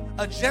were the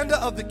agenda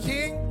of the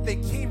king, they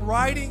came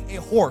riding a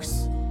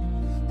horse.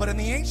 But in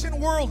the ancient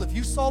world, if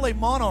you saw a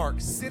monarch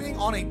sitting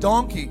on a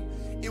donkey,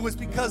 it was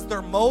because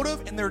their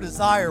motive and their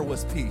desire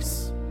was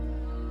peace.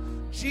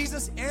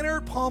 Jesus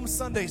entered Palm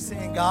Sunday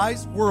saying,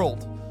 guys,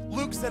 world.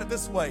 Luke said it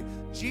this way,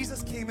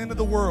 Jesus came into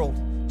the world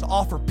to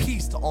offer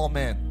peace to all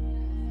men.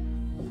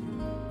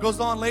 Goes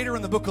on later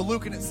in the book of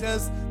Luke and it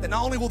says that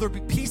not only will there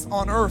be peace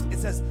on earth, it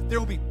says there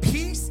will be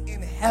peace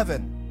in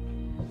heaven.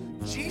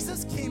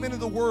 Jesus came into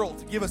the world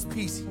to give us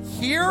peace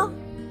here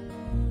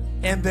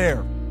and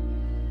there.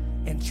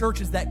 And church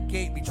is that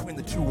gate between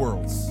the two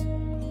worlds.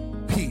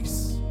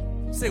 Peace.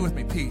 Say with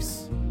me,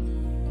 peace.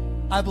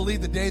 I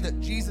believe the day that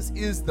Jesus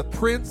is the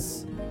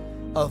Prince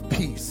of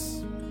Peace.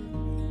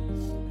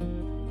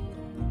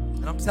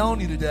 And I'm telling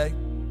you today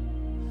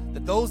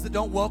that those that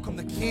don't welcome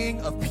the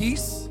King of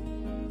Peace,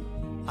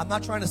 I'm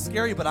not trying to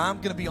scare you, but I'm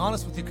going to be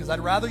honest with you because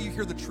I'd rather you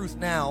hear the truth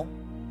now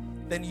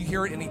than you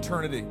hear it in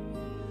eternity.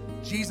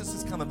 Jesus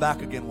is coming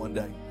back again one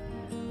day.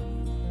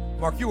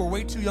 Mark, you were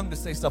way too young to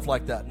say stuff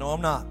like that. No,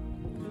 I'm not.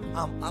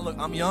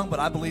 I'm young, but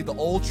I believe the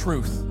old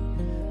truth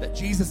that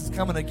Jesus is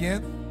coming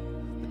again.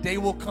 The day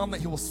will come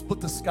that he will split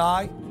the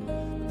sky,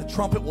 the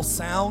trumpet will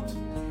sound,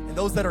 and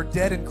those that are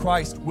dead in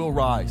Christ will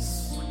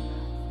rise.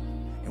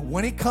 And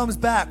when he comes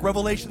back,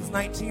 Revelations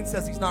 19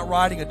 says he's not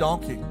riding a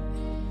donkey.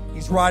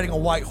 He's riding a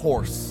white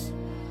horse.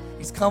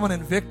 He's coming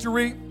in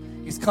victory.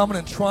 He's coming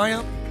in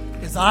triumph.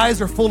 His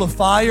eyes are full of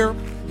fire.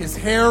 His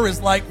hair is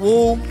like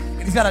wool.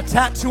 And he's got a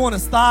tattoo on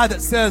his thigh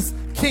that says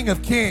King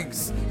of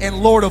Kings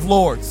and Lord of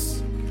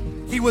Lords.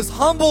 He was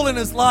humble in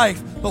his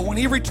life, but when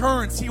he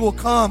returns, he will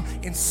come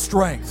in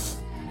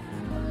strength.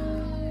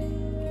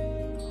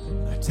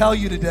 I tell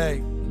you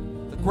today,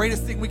 the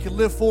greatest thing we can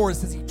live for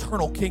is his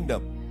eternal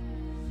kingdom.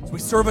 So we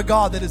serve a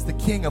God that is the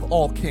King of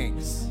all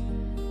kings,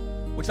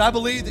 which I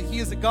believe that he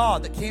is a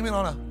God that came in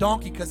on a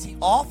donkey because he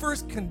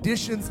offers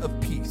conditions of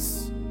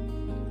peace.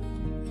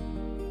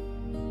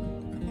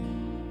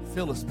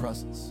 Feel his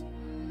presence.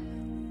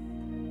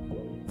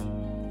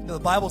 You know, the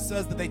Bible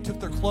says that they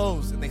took their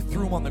clothes and they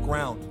threw them on the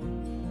ground.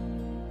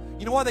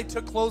 You know why they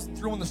took clothes and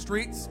threw them on the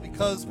streets?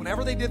 Because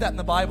whenever they did that in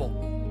the Bible,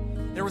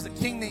 there was a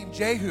king named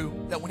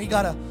Jehu that when he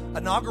got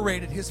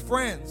inaugurated, his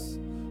friends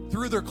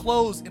threw their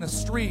clothes in a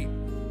street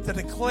to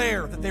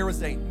declare that there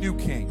was a new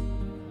king.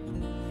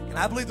 And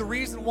I believe the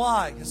reason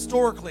why,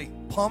 historically,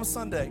 Palm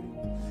Sunday,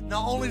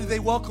 not only did they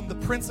welcome the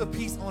Prince of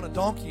Peace on a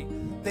donkey,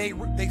 they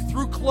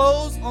threw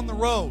clothes on the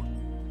road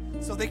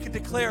so they could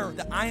declare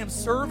that I am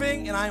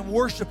serving and I am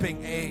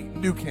worshiping a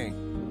new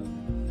king.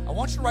 I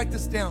want you to write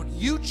this down.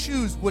 You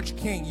choose which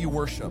king you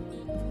worship.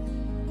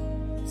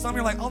 Some of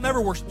you are like, I'll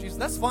never worship Jesus.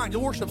 That's fine.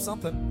 You'll worship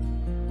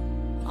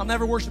something. I'll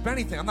never worship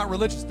anything. I'm not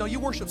religious. No, you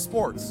worship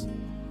sports.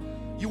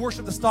 You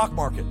worship the stock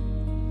market.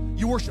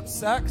 You worship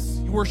sex.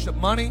 You worship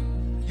money.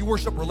 You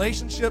worship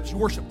relationships. You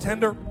worship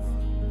Tinder.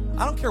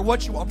 I don't care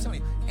what you want. I'm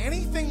telling you,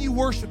 anything you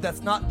worship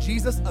that's not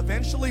Jesus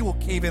eventually will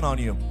cave in on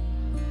you.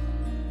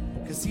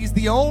 Because he's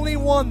the only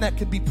one that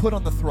can be put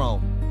on the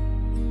throne.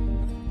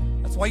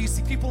 That's why you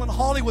see people in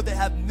Hollywood that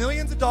have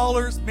millions of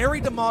dollars,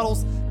 married to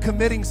models,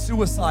 committing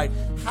suicide.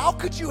 How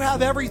could you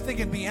have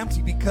everything and be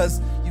empty? Because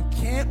you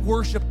can't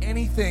worship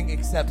anything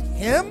except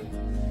him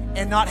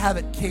and not have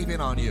it cave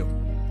in on you.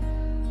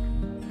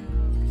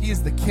 He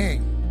is the king.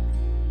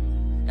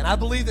 And I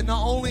believe that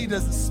not only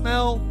does the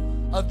smell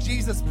of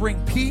Jesus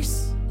bring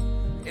peace.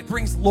 It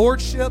brings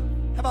lordship.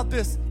 How about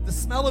this? The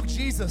smell of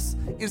Jesus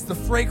is the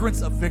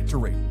fragrance of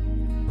victory.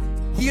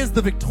 He is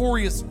the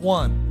victorious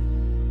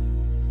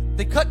one.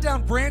 They cut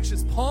down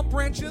branches. Palm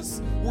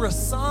branches were a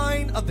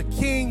sign of the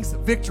king's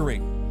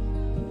victory.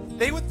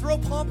 They would throw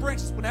palm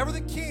branches whenever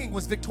the king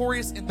was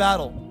victorious in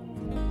battle.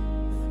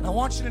 And I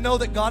want you to know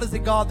that God is a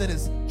God that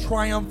is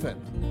triumphant.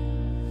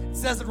 It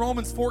says in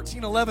Romans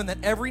 14:11 that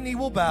every knee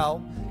will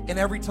bow and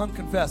every tongue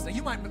confess. Now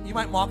you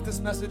might mock this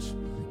message.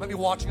 You might be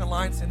watching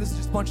online saying this is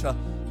just a bunch of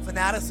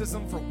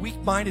fanaticism for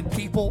weak-minded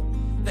people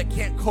that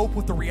can't cope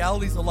with the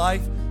realities of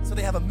life. So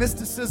they have a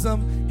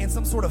mysticism and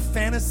some sort of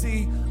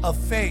fantasy of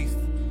faith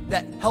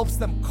that helps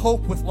them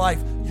cope with life.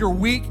 You're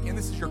weak and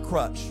this is your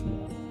crutch.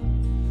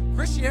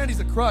 Christianity's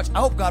a crutch. I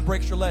hope God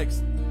breaks your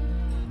legs.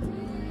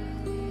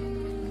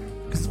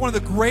 Because it's one of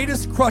the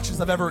greatest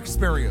crutches I've ever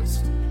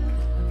experienced.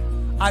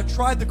 I've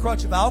tried the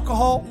crutch of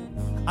alcohol.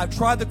 I've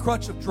tried the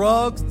crutch of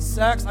drugs and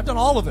sex. I've done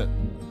all of it.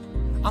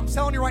 I'm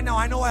telling you right now,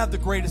 I know I have the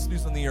greatest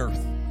news on the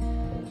earth.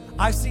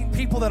 I've seen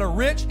people that are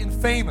rich and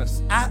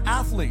famous,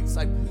 athletes.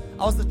 I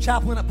was the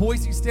chaplain at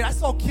Boise State. I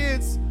saw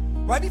kids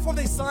right before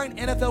they signed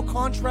NFL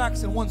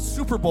contracts and won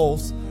Super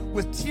Bowls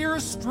with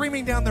tears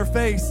streaming down their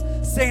face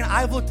saying,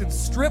 I've looked in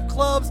strip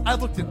clubs,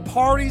 I've looked in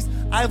parties,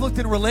 I've looked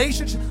in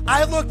relationships,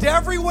 I've looked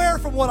everywhere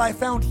from what I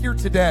found here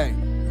today.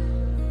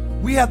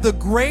 We have the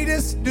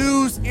greatest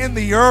news in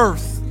the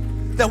earth,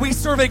 that we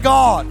serve a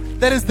God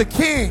that is the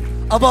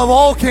King above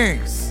all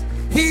kings.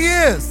 He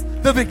is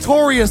the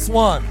victorious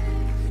one.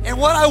 And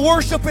what I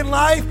worship in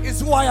life is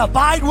who I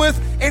abide with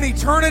in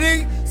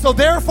eternity. So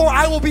therefore,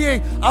 I will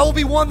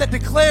be one that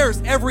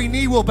declares every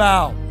knee will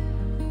bow,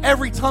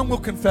 every tongue will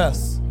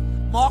confess.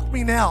 Mock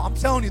me now. I'm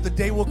telling you, the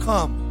day will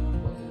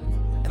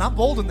come. And I'm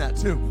bold in that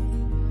too.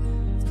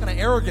 It's kind of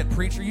arrogant,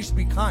 preacher. You should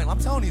be kind. I'm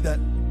telling you that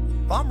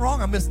if I'm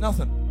wrong, I miss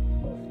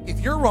nothing.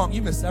 If you're wrong,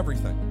 you miss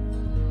everything.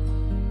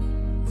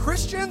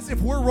 Christians, if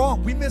we're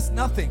wrong, we miss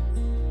nothing.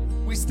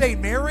 We stay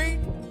married,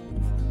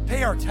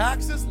 pay our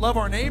taxes, love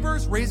our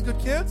neighbors, raise good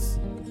kids.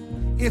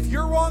 If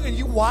you're wrong and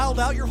you wild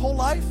out your whole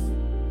life,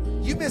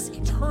 you miss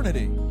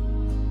eternity.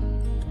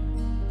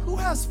 Who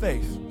has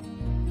faith?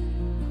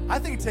 I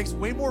think it takes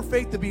way more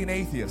faith to be an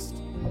atheist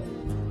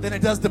than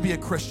it does to be a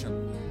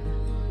Christian.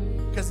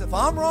 Because if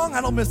I'm wrong, I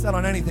don't miss out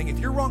on anything. If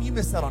you're wrong, you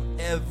miss out on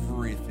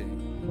everything.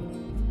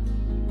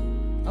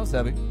 That was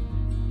heavy.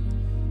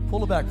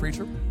 Pull it back,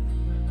 preacher.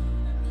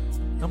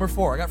 Number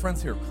 4, I got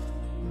friends here.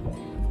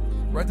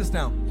 Write this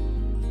down.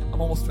 I'm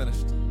almost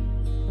finished.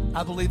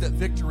 I believe that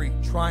victory,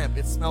 triumph,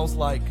 it smells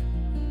like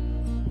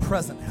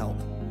present help.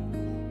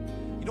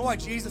 You know why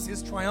Jesus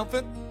is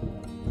triumphant?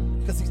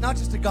 Because he's not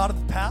just a God of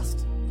the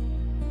past.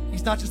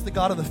 He's not just the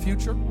God of the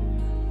future.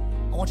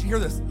 I want you to hear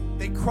this.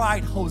 They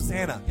cried,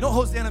 Hosanna. You know what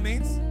Hosanna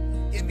means?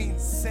 It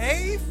means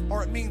save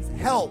or it means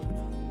help,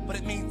 but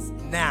it means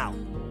now.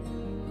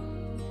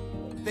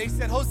 They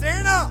said,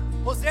 Hosanna!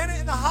 Hosanna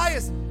in the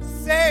highest.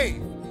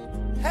 Save.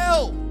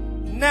 Help.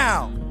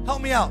 Now.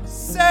 Help me out.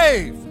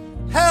 Save.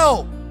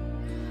 Help.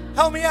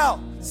 Help me out.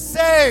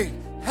 Save.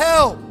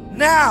 Help.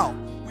 Now.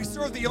 We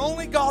serve the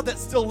only God that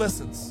still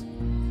listens.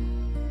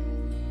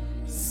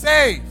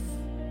 Save.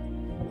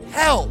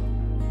 Help.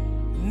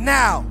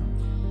 Now.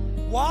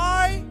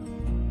 Why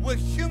would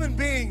human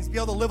beings be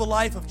able to live a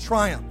life of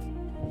triumph?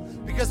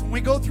 Because when we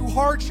go through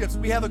hardships,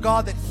 we have a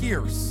God that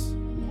hears.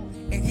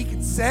 And he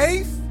can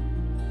save,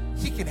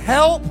 he can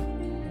help,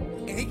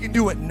 and he can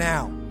do it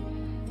now.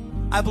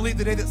 I believe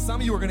today that some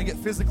of you are going to get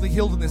physically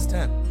healed in this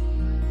tent.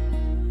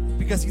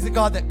 Because he's a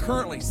God that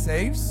currently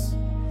saves,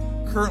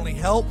 currently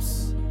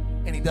helps,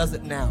 and he does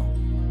it now.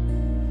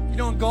 You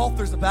know, in golf,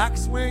 there's a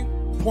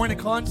backswing, point of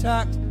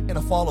contact, and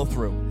a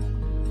follow-through.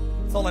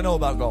 That's all I know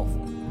about golf.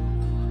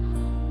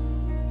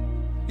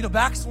 You know,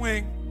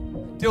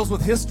 backswing deals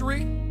with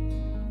history.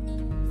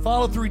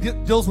 Follow-through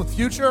deals with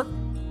future.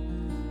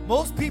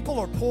 Most people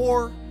are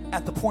poor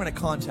at the point of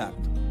contact.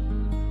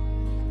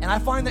 And I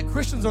find that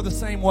Christians are the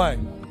same way.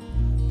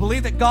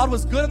 Believe that God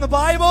was good in the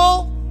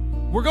Bible.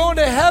 We're going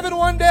to heaven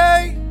one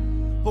day,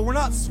 but we're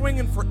not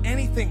swinging for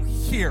anything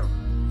here.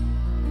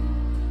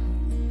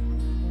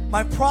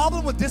 My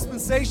problem with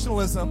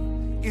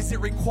dispensationalism is it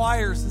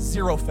requires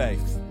zero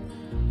faith.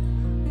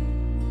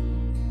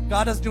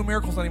 God doesn't do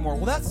miracles anymore.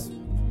 Well, that's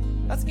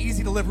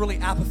easy to live really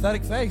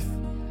apathetic faith.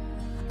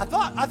 I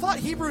thought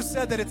Hebrews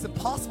said that it's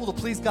impossible to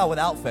please God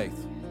without faith.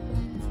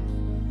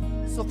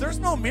 So if there's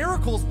no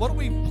miracles, what are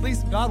we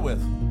pleasing God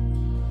with?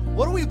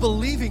 What are we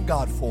believing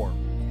God for?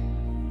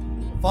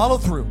 Follow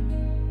through,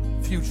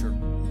 future.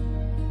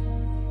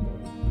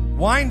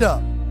 Wind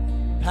up,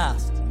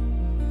 past.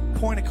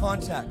 Point of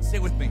contact, say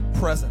it with me,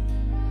 present.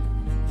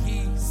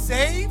 He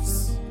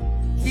saves,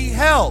 he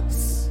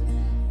helps,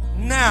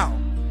 now.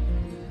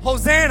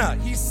 Hosanna,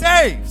 he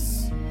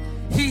saves,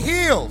 he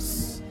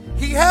heals,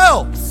 he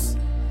helps,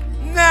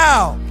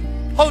 now.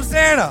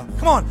 Hosanna,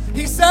 come on,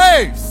 he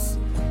saves,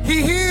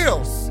 he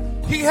heals,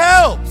 he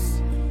helps,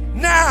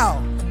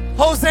 now.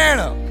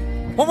 Hosanna,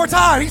 one more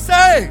time, he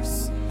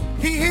saves,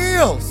 he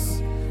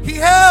heals, he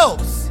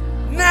helps,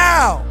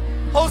 Now.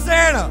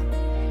 Hosanna.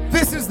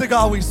 This is the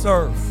God we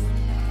serve.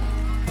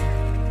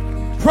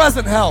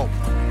 Present help.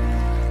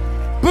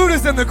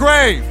 Buddha's in the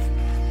grave.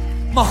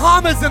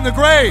 Muhammad's in the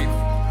grave.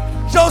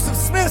 Joseph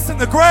Smith's in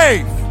the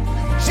grave.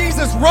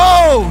 Jesus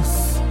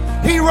rose.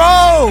 He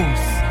rose.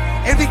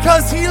 And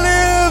because he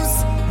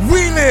lives,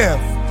 we live.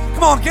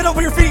 Come on, get up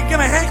on your feet and give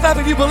me a hand clap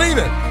if you believe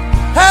it.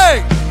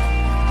 Hey!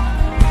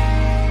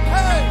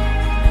 Hey!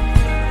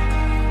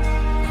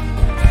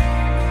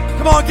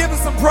 Come on, give him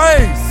some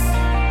praise.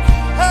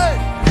 Hey!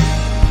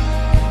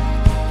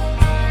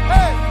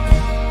 Hey!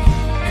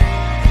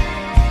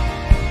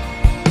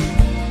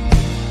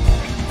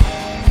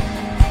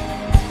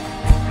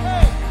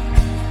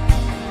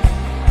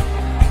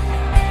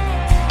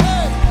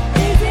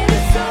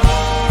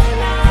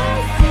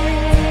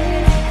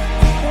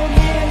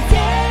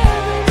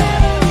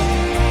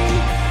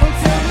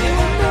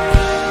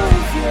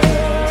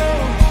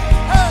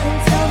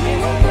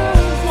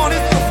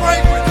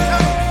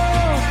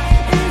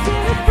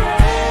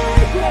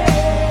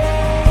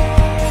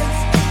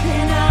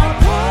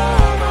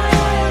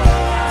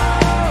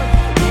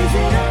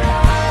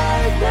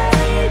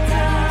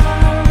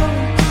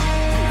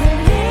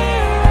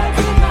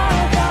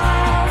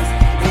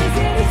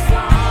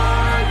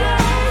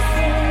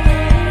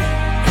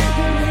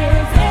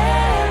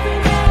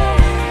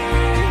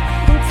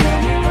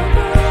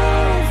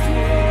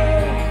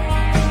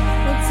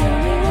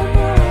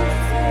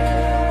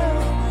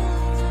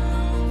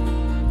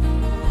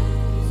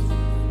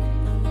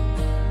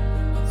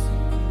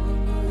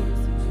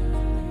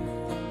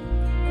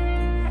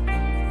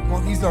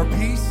 He's our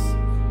peace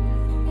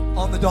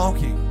on the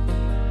donkey.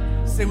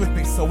 Say with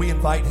me, so we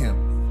invite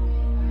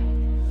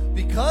him.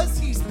 Because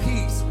he's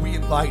peace, we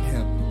invite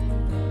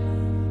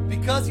him.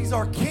 Because he's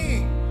our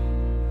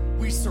king,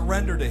 we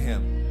surrender to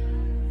him.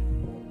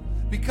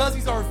 Because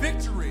he's our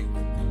victory,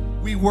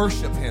 we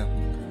worship him.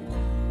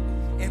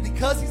 And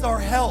because he's our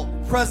help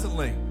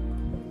presently,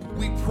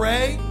 we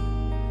pray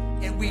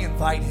and we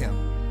invite him.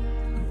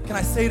 Can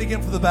I say it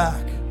again for the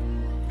back?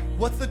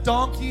 What's the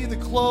donkey, the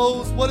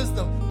clothes? What is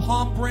the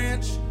palm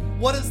branch?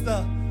 What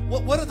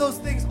do those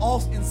things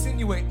all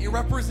insinuate? It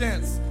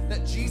represents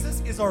that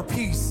Jesus is our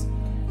peace,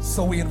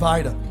 so we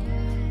invite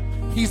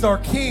him. He's our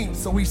king,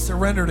 so we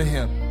surrender to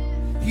him.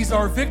 He's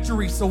our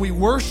victory, so we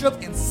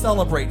worship and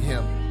celebrate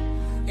him.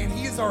 And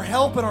he is our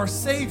help and our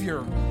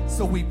savior,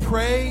 so we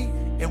pray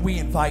and we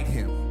invite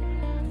him.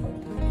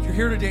 If you're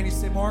here today and you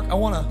say, Mark, I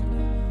want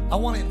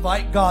to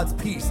invite God's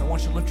peace. I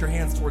want you to lift your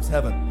hands towards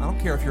heaven. I don't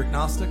care if you're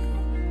agnostic.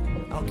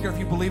 I don't care if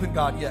you believe in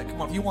God yet.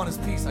 Come on, if you want his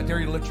peace, I dare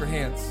you to lift your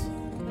hands.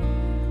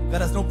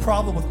 God has no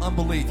problem with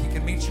unbelief. He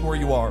can meet you where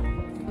you are.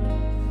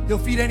 He'll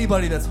feed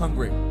anybody that's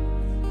hungry.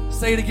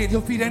 Say it again.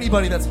 He'll feed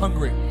anybody that's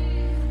hungry.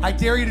 I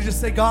dare you to just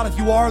say, God, if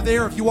you are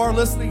there, if you are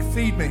listening,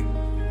 feed me.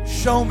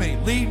 Show me,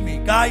 lead me,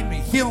 guide me,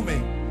 heal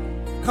me.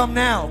 Come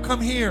now, come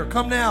here,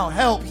 come now,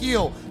 help,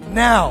 heal,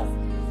 now.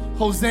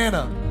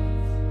 Hosanna.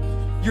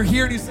 You're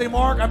here and you say,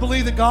 Mark, I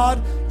believe that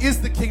God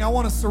is the King. I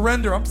want to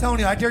surrender. I'm telling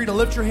you, I dare you to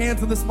lift your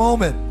hands in this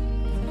moment.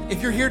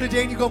 If you're here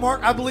today and you go,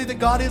 Mark, I believe that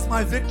God is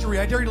my victory,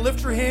 I dare you to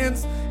lift your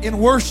hands and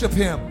worship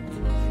him.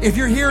 If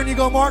you're here and you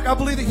go, Mark, I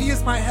believe that he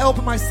is my help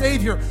and my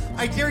savior,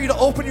 I dare you to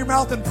open your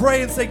mouth and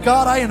pray and say,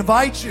 God, I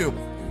invite you.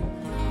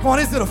 Come on,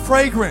 is it a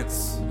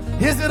fragrance?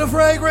 Is it a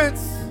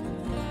fragrance?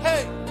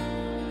 Hey,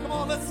 come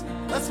on,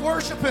 let's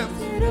worship him.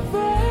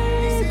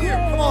 He's here.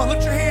 Come on,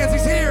 lift your hands.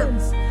 He's here.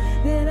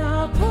 Then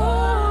I'll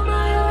pour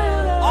my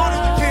oil out.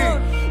 Honor the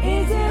King.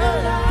 Is it a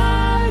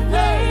life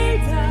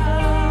laid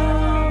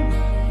down?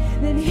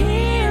 Then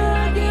here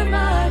I give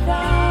my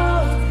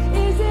vows.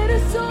 Is it a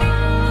song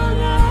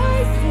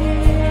I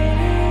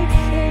sing?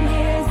 And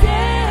here's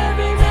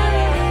every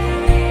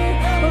melody.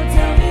 Oh,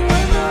 tell me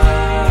what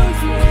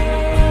moves you.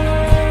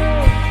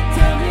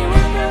 Tell me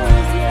what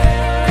moves you.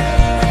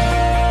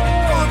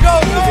 Come on, go,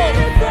 go. Is it a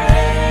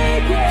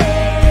fragrance?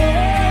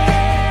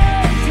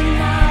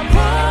 And I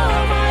pour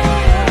my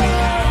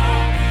oil out.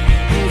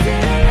 Is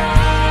it a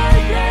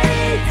life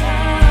laid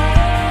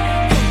down?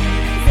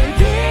 So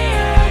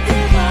here I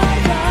give my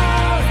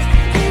vows.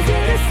 Is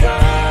it a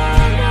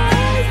song I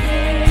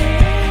sing?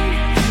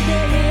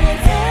 Then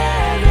here's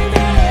every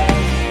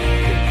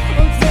melody.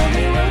 Oh, tell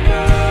me what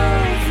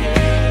moves you.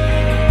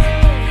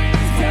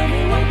 Tell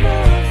me what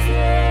moves you.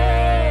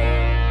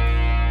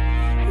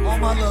 All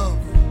my love.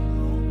 Oh,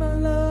 my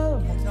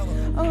love. Come on, tell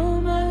him.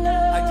 Oh, my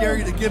love. I dare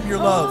you to give him your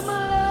Oh, love. my love.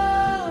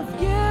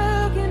 You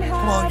can have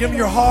Come on, give him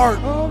your it. heart.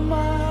 Oh,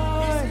 my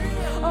heart.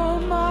 Oh,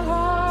 my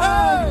heart.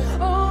 Hey!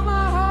 Oh,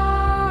 my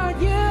heart.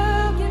 You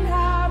can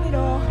have it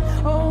all.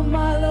 Oh,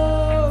 my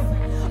love.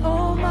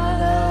 Oh, my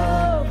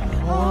love.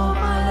 Oh,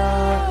 my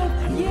love.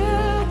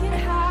 You can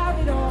have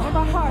it all. Oh,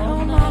 my heart.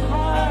 Oh, my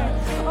heart.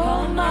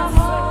 Oh, my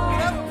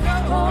heart.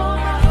 Oh,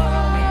 my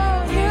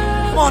heart. You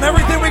Come on,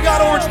 everything we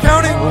got, Orange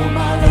County. Oh,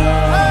 my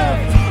love.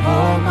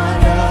 Oh, my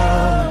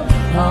love.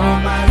 Oh,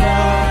 my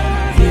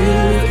love. You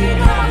can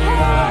have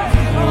it all.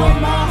 Oh,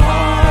 my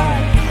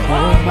heart.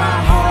 Oh, my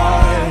heart.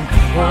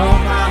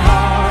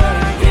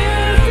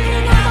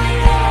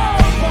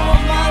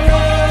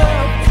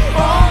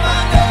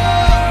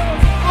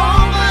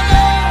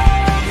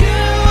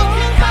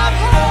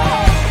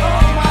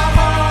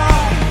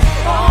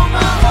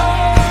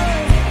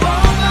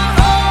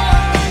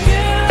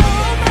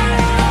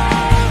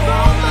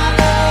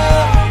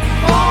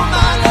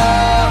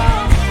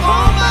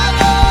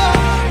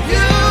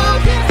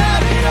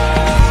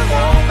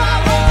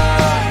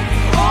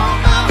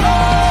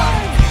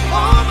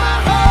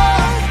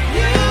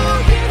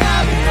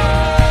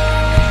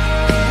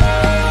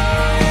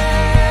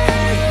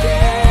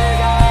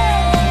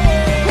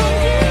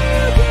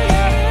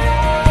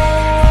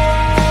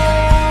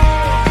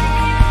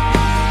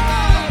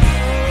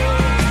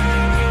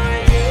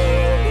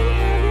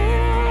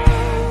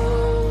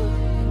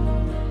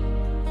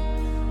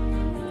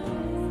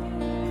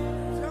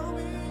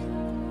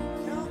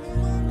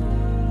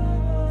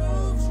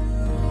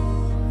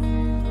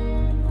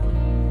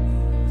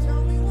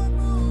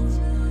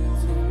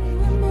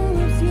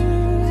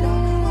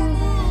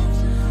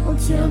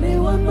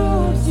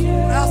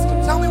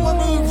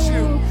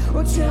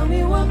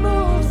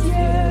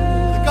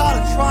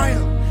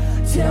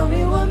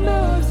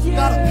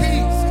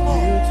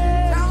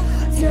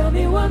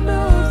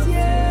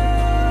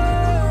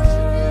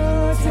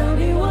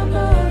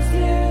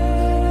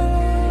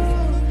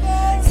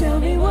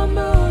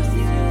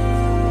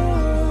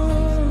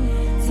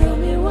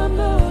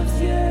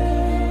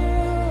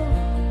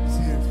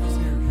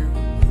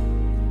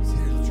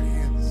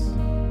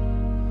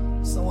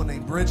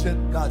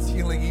 God's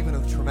healing even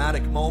a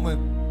traumatic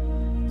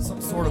moment,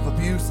 some sort of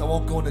abuse. I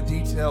won't go into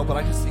detail, but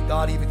I just see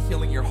God even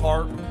healing your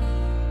heart.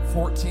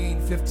 14,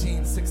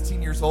 15,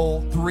 16 years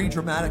old, 3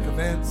 dramatic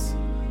events.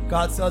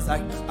 God says,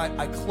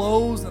 I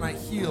close and I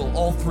heal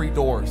all 3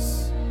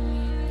 doors.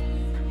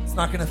 It's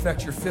not going to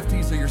affect your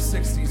 50s or your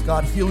 60s.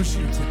 God heals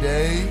you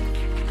today.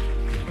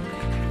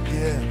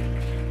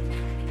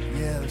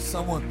 Yeah, there's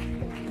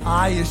someone,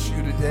 eye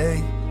issue today.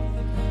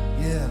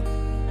 Yeah,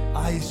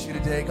 eye issue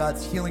today.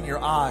 God's healing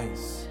your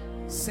eyes.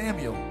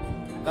 Samuel,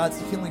 God's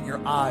healing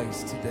your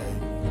eyes today.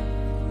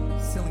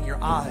 He's healing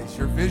your eyes,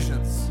 your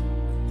visions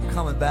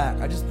coming back.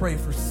 I just pray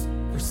for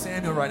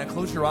Samuel right now.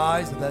 Close your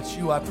eyes if that's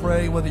you. I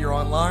pray whether you're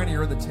online or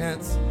you're in the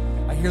tents.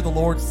 I hear the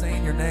Lord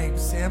saying your name.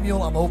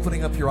 Samuel, I'm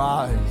opening up your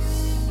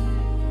eyes.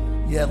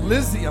 Yeah,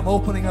 Lizzie, I'm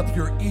opening up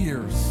your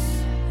ears.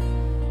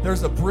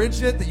 There's a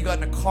Bridget that you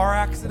got in a car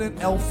accident,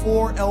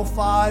 L4,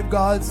 L5.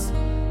 God's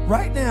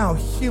right now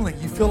healing.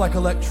 You feel like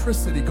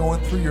electricity going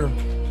through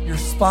your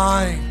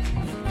spine,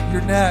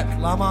 your neck.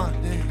 Lama,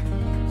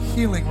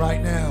 healing right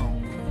now.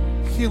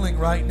 Healing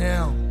right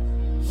now.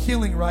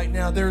 Healing right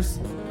now. There's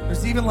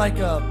even like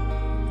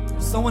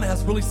someone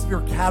has really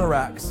severe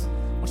cataracts. I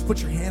want you to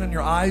put your hand on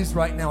your eyes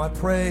right now. I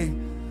pray,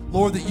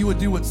 Lord, that you would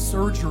do what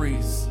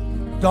surgeries,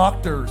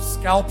 doctors,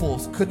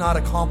 scalpels could not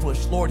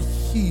accomplish. Lord,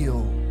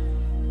 heal.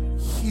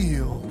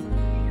 Heal.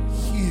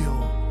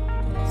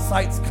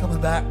 Sight's coming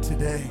back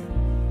today.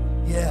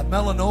 Yeah,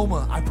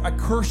 melanoma. I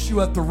curse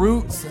you at the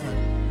roots.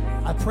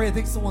 I pray, I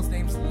think someone's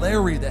name's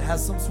Larry that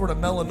has some sort of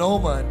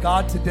melanoma. And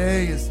God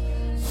today is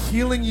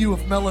healing you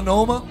of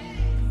melanoma.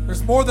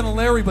 There's more than a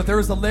Larry, but there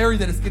is a Larry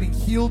that is getting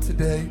healed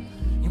today.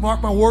 You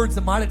mark my words,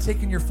 it might have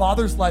taken your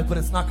father's life, but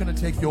it's not going to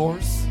take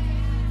yours.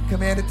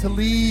 Command it to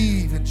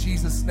leave in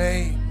Jesus'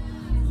 name.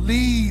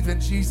 Leave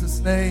in Jesus'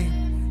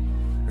 name.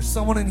 There's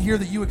someone in here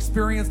that you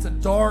experienced a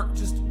dark,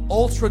 just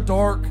ultra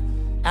dark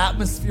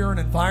atmosphere and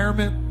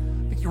environment.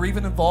 I think you're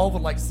even involved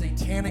with like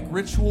satanic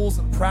rituals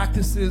and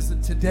practices.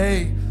 And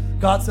today,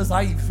 God says,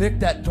 I evict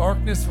that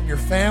darkness from your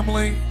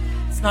family.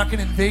 It's not going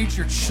to invade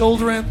your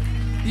children.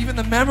 Even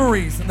the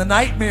memories and the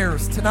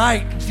nightmares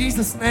tonight, in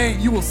Jesus' name,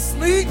 you will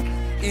sleep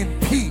in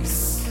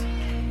peace.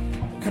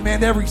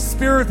 Command every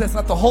spirit that's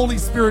not the Holy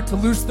Spirit to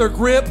loose their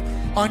grip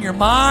on your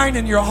mind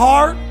and your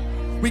heart.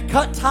 We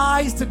cut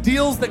ties to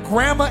deals that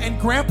grandma and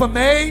grandpa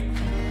made.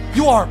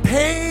 You are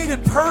paid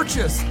and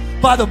purchased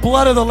by the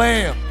blood of the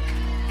Lamb.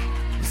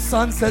 The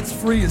Son sets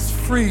free is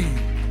free.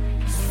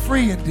 It's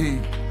free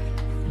indeed.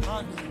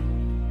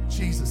 In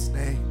Jesus'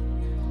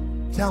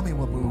 name. Tell me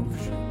what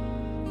moves you.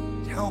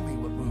 Tell me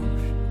what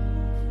moves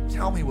you.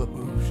 Tell me what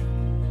moves you.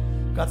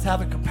 God's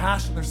having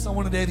compassion. There's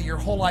someone today that your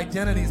whole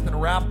identity has been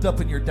wrapped up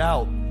in your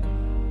doubt.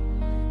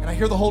 And I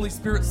hear the Holy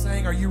Spirit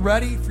saying, are you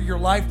ready for your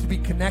life to be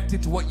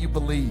connected to what you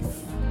believe?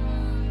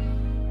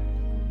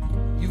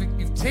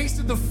 You've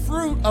tasted the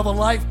fruit of a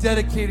life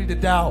dedicated to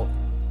doubt.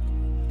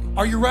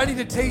 Are you ready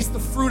to taste the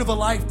fruit of a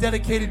life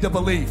dedicated to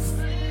belief?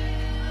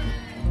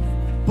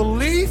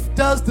 Belief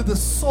does to the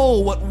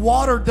soul what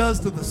water does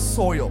to the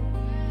soil.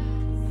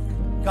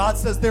 God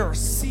says there are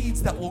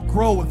seeds that will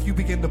grow if you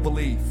begin to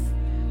believe.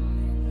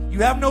 You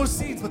have no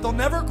seeds, but they'll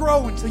never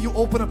grow until you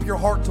open up your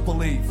heart to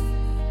believe.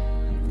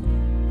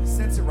 I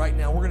sense it right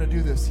now. We're going to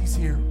do this. He's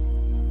here.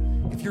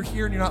 If you're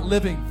here and you're not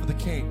living for the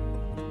King,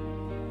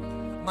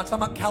 I'm not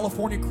talking about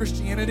California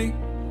Christianity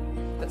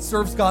that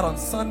serves God on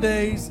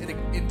Sundays and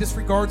it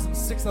disregards Him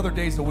 6 other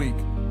days a week.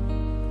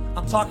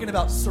 I'm talking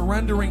about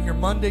surrendering your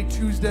Monday,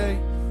 Tuesday,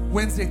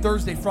 Wednesday,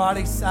 Thursday,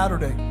 Friday,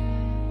 Saturday.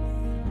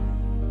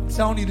 I'm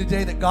telling you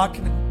today that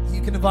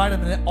you can invite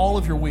Him in all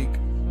of your week.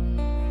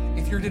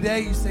 If you're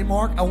today, you say,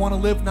 Mark, I want to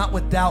live not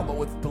with doubt, but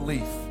with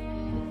belief.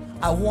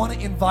 I want to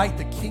invite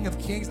the King of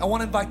Kings. I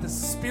want to invite the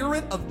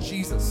Spirit of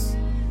Jesus,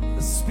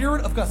 the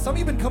Spirit of God. Some of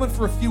you have been coming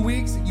for a few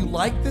weeks and you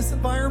like this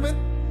environment,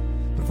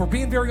 but if we're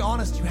being very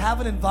honest, you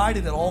haven't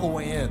invited it all the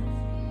way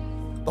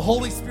in. The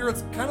Holy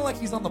Spirit's kind of like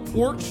He's on the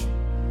porch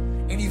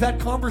and you've had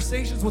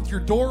conversations with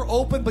your door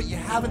open, but you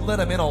haven't let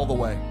Him in all the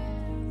way.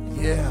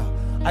 Yeah,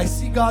 I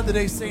see God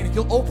today saying, if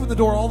you'll open the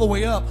door all the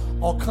way up,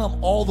 I'll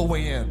come all the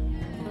way in.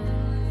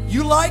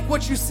 You like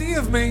what you see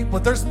of me,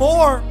 but there's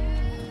more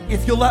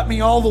if you'll let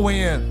me all the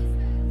way in.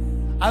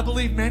 I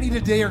believe many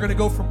today are going to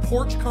go from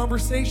porch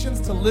conversations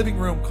to living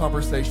room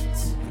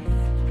conversations.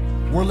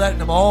 We're letting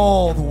them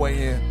all the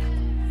way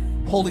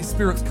in. Holy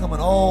Spirit's coming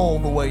all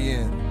the way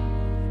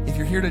in. If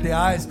you're here today,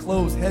 eyes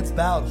closed, heads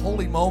bowed,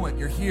 holy moment,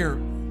 you're here.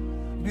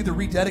 You need to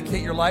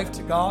rededicate your life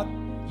to God.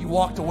 You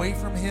walked away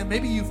from Him.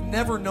 Maybe you've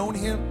never known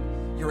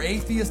Him. You're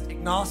atheist,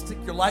 agnostic.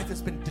 Your life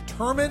has been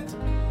determined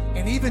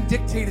and even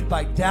dictated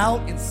by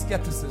doubt and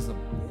skepticism,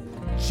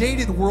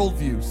 jaded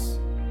worldviews.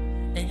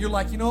 And you're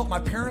like, you know what, my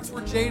parents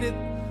were jaded,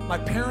 my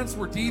parents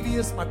were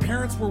devious, my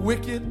parents were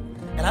wicked,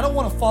 and I don't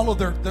want to follow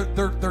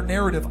their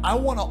narrative. I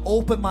want to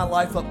open my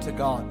life up to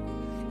God.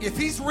 If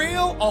He's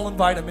real, I'll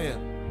invite Him in.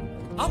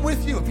 I'm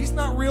with you. If He's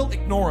not real,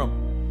 ignore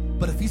Him.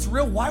 But if He's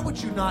real, why would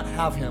you not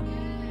have Him?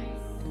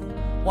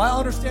 Why I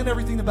understand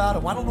everything about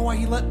Him. I don't know why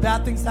He let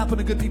bad things happen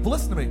to good people.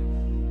 Listen to me.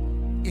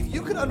 If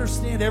you could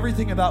understand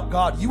everything about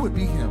God, you would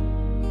be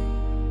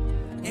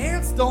him.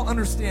 Ants don't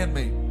understand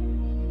me.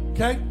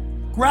 Okay?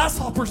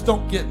 Grasshoppers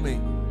don't get me.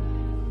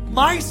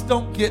 Mice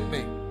don't get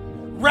me.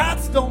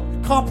 Rats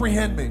don't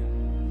comprehend me.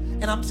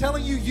 And I'm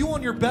telling you, you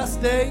on your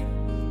best day,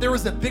 there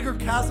is a bigger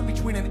chasm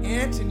between an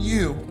ant and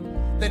you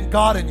than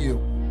God and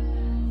you.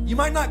 You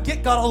might not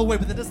get God all the way,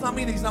 but that does not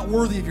mean that he's not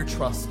worthy of your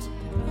trust,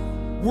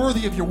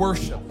 worthy of your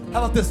worship. How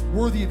about this?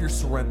 Worthy of your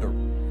surrender.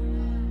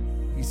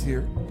 He's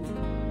here.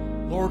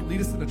 Lord,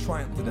 lead us into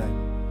triumph today.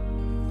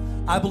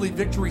 I believe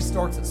victory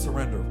starts at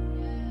surrender.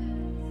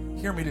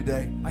 Hear me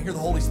today. I hear the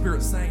Holy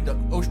Spirit saying to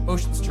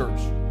Oceans Church.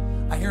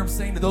 I hear him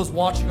saying to those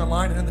watching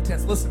online and in the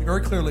tents, listen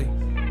very clearly.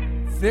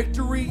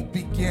 Victory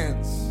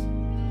begins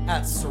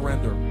at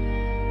surrender.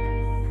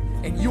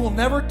 And you will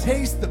never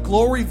taste the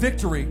glorious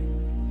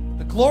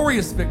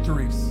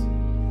victories,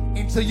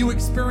 until you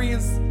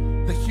experience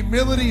the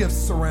humility of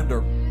surrender.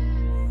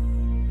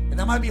 And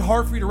that might be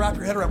hard for you to wrap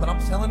your head around, but I'm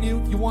telling you,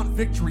 if you want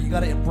victory, you got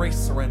to embrace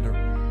surrender.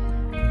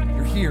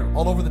 You're here,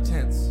 all over the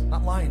tents,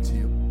 not lying to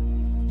you.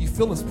 You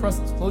feel his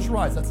presence. Close your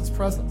eyes, that's his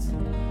presence.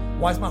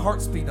 Why is my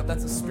heart speeding up?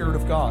 That's the Spirit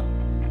of God.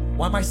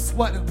 Why am I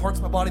sweating in parts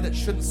of my body that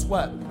shouldn't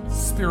sweat? It's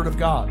the Spirit of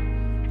God.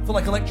 I feel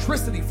like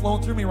electricity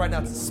flowing through me right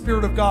now. It's the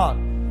Spirit of God.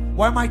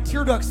 Why are my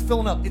tear ducts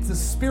filling up? It's the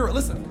Spirit.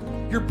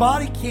 Listen, your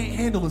body can't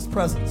handle his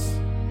presence.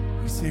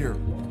 He's here.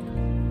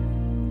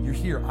 You're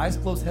here. Eyes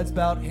closed, heads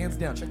bowed, hands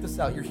down. Check this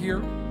out. You're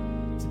here.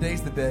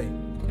 Today's the day.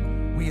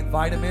 We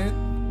invite him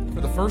in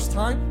for the first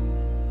time,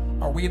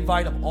 or we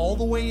invite him all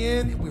the way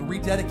in, and we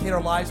rededicate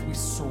our lives. We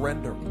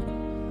surrender.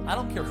 I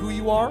don't care who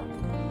you are.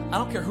 I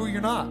don't care who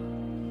you're not.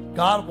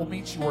 God will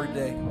meet you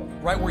today,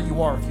 right where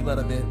you are if you let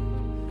him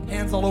in.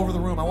 Hands all over the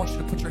room. I want you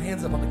to put your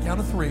hands up on the count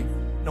of 3.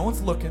 No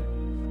one's looking.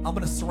 I'm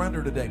going to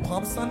surrender today.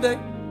 Palm Sunday,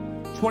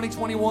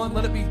 2021,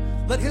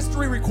 let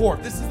history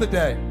record. This is the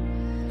day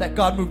that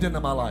God moved into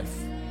my life.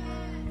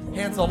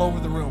 Hands all over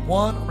the room.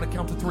 1, I'm going to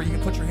count to 3. You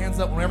can put your hands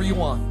up whenever you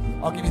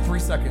want. I'll give you 3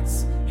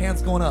 seconds.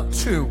 Hands going up.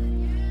 2.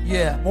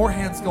 Yeah, more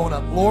hands going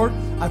up. Lord,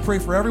 I pray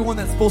for everyone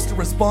that's supposed to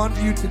respond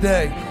to you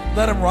today.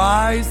 Let them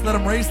rise. Let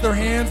them raise their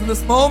hands in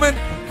this moment.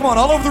 Come on,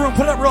 all over the room.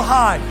 Put it up real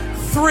high.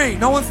 3.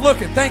 No one's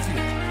looking. Thank you.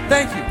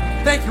 Thank you.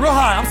 Thank you. Real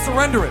high. I'm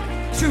surrendering.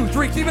 2,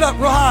 3. Keep it up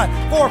real high.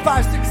 4,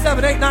 5, 6,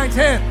 7, 8, 9,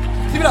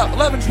 10. Keep it up.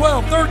 11,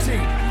 12, 13,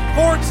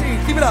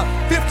 14. Keep it up.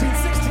 15,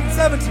 16,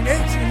 17,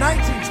 18,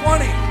 19,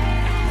 20.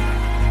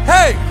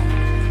 Hey.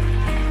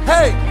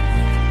 Hey.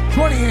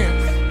 20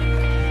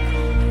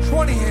 hands.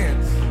 20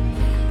 hands.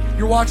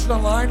 You're watching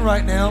online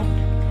right now.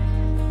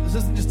 This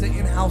isn't just an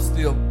in-house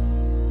deal.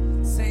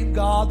 Same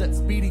God that's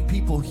meeting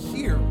people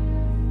here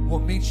will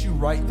meet you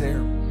right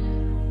there.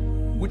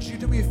 Would you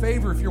do me a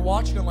favor if you're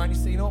watching online, you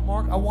say, you know what,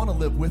 Mark, I want to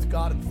live with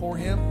God and for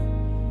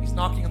him. He's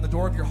knocking on the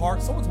door of your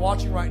heart. Someone's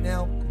watching right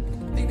now.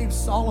 I think named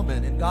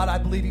Solomon. And God, I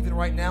believe even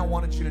right now,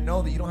 wanted you to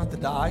know that you don't have to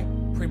die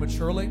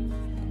prematurely.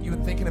 You've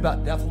been thinking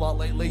about death a lot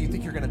lately. You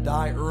think you're going to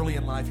die early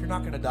in life. You're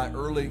not going to die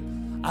early.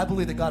 I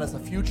believe that God has a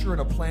future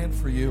and a plan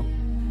for you.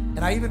 And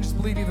I even just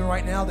believe even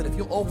right now that if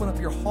you'll open up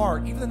your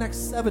heart, even the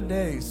next 7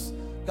 days,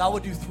 God will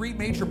do 3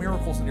 major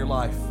miracles in your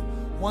life.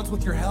 One's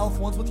with your health,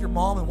 one's with your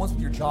mom, and one's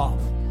with your job.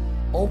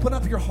 Open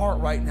up your heart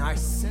right now. I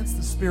sense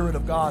the Spirit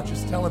of God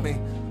just telling me,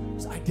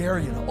 I dare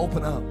you to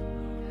open up.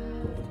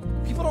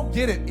 People don't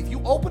get it. If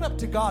you open up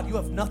to God, you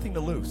have nothing to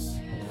lose.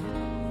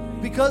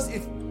 Because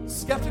if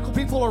skeptical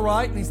people are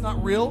right and he's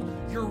not real,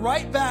 you're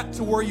right back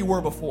to where you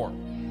were before.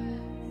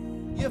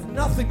 You have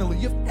nothing to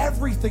lose. You have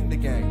everything to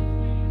gain.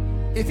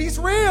 If he's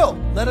real,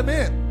 let him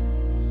in.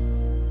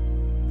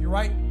 If you're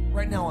right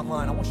now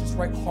online, I want you to just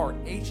write heart,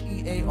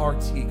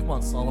 H-E-A-R-T. Come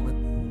on,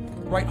 Solomon.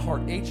 Write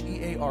heart,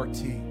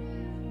 H-E-A-R-T.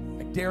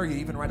 I dare you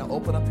even right now,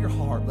 open up your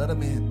heart. Let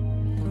him in.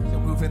 He'll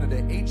move in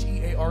today.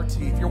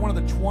 H-E-A-R-T. If you're one of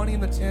the 20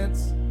 in the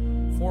tents,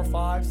 4,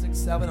 5, 6,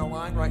 7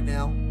 online right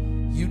now,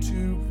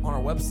 YouTube, on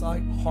our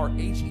website, heart,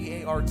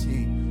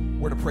 H-E-A-R-T,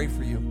 we're to pray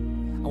for you.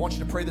 I want you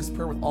to pray this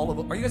prayer with all of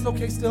them. Are you guys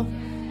okay still?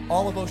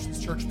 All of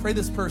Oceans Church, pray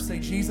this prayer. Say,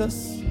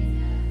 Jesus,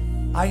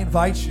 I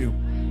invite you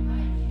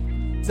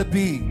to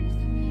be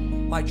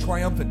my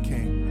triumphant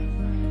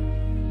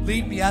King.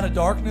 Lead me out of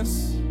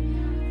darkness.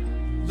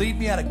 Lead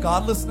me out of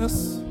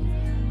godlessness,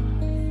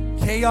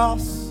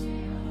 chaos,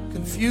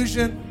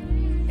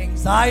 confusion,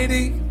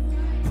 anxiety,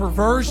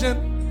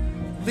 perversion.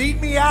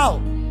 Lead me out.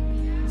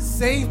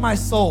 Save my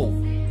soul.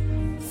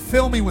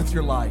 Fill me with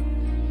your light.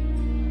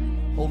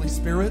 Holy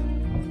Spirit,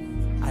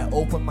 I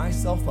open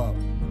myself up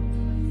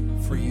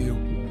for you.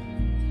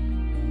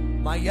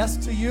 My yes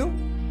to you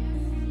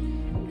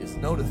is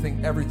no to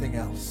think everything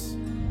else.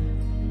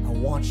 I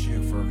want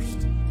you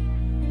first.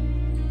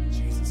 In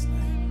Jesus'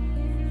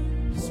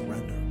 name.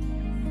 Surrender.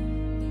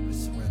 I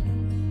surrender.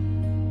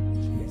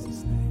 In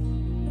Jesus'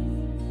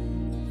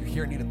 name. If you're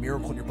here and need a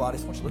miracle in your body, I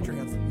just want you to lift your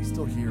hands. He's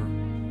still here.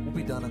 We'll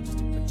be done in just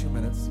 2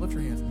 minutes. Lift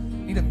your hands.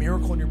 Need a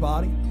miracle in your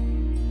body?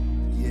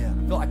 Yeah.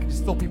 I can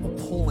just feel people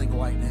pulling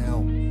right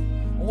now.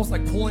 Almost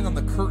like pulling on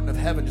the curtain of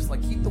heaven. Just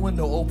like keep the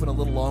window open a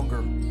little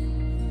longer.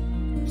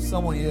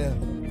 Someone, yeah.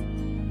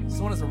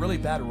 Someone has a really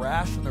bad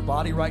rash on their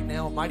body right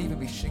now. It might even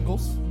be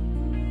shingles.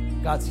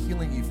 God's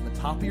healing you from the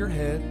top of your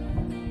head,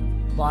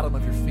 bottom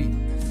of your feet.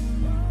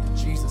 In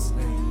Jesus'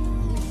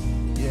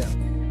 name. Yeah.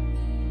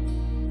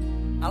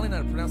 I don't even know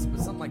how to pronounce it,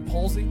 but something like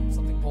palsy.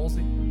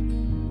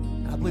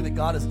 And I believe that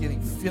God is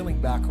giving feeling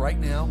back right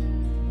now.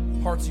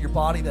 Parts of your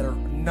body that are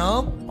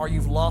numb or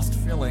you've lost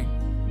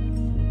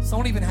feeling.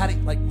 Someone even had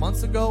it like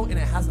months ago and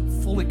it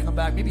hasn't fully come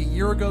back. Maybe a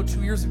year ago,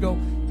 2 years ago,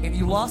 and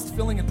you lost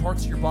feeling in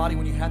parts of your body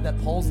when you had that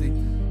palsy.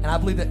 And I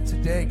believe that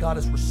today God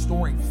is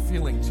restoring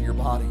feeling to your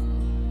body.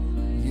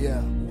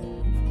 Yeah.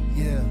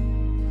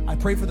 I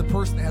pray for the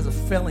person that has a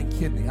failing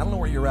kidney. I don't know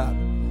where you're at.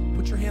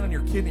 Put your hand on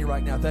your kidney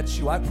right now if that's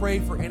you. I pray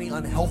for any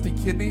unhealthy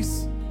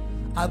kidneys.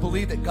 I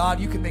believe that God,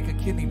 you can make a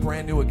kidney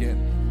brand new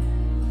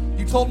again.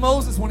 You told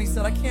Moses when he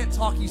said, I can't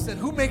talk, you said,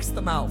 who makes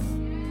the mouth?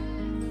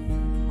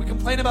 We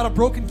complain about a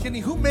broken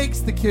kidney. Who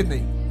makes the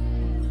kidney?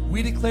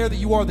 We declare that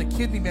you are the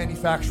kidney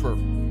manufacturer.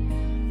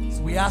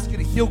 So we ask you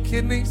to heal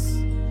kidneys.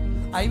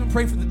 I even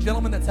pray for the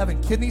gentleman that's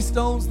having kidney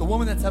stones, the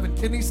woman that's having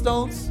kidney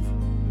stones.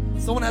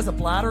 Someone has a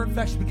bladder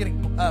infection, been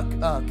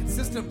getting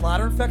consistent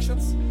bladder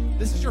infections.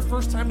 This is your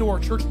first time to our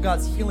church and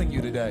God's healing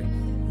you today.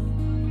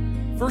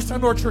 First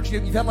time to our church,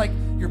 you've had like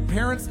your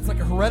parents, it's like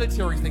a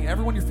hereditary thing.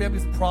 Everyone in your family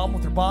has a problem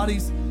with their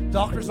bodies.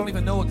 Doctors don't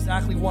even know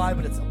exactly why,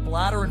 but it's a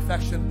bladder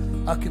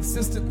infection, a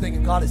consistent thing,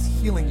 and God is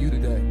healing you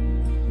today.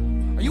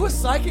 Are you a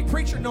psychic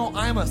preacher? No,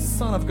 I am a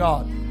son of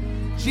God.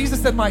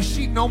 Jesus said, my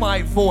sheep know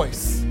my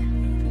voice.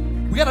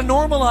 We got to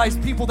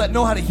normalize people that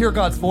know how to hear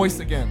God's voice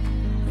again.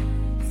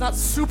 It's not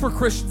super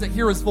Christians that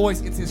hear his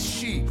voice, it's his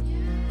sheep.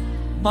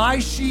 My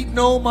sheep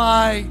know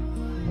my...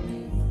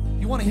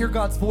 You want to hear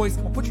God's voice?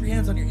 Come on, put your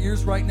hands on your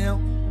ears right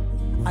now.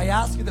 I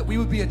ask you that we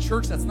would be a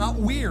church that's not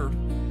weird,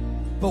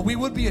 but we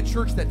would be a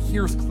church that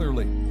hears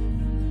clearly.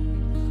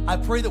 I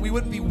pray that we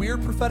wouldn't be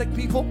weird prophetic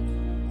people,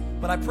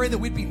 but I pray that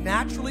we'd be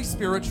naturally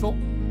spiritual,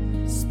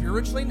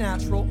 spiritually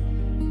natural.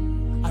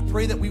 I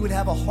pray that we would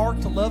have a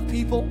heart to love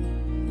people,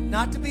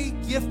 not to be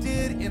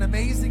gifted and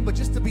amazing, but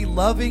just to be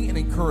loving and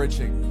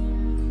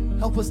encouraging.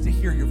 Help us to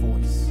hear your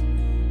voice.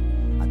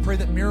 I pray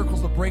that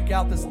miracles will break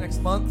out this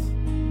next month.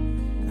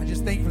 And I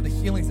just thank you for the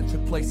healings that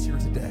took place here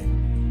today.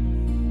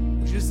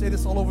 Would you just say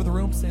this all over the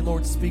room? Say,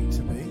 Lord, speak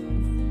to me.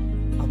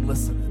 I'm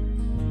listening.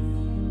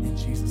 In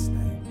Jesus'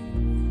 name.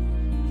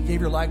 If you gave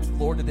your life to the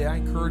Lord today, I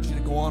encourage you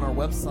to go on our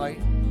website,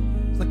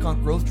 click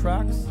on Growth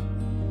Tracks.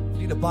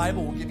 If you need a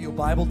Bible, we'll give you a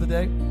Bible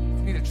today. If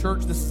you need a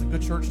church, this is a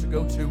good church to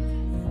go to.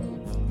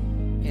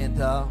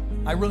 And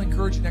I really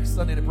encourage you next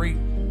Sunday to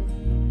bring.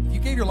 If you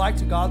gave your life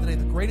to God today,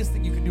 the greatest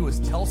thing you can do is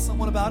tell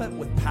someone about it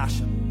with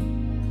passion.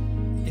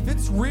 If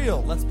it's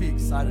real, let's be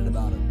excited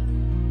about it.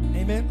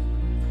 Amen.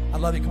 I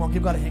love you. Come on,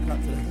 give God a hand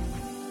clap today.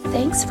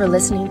 Thanks for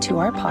listening to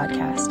our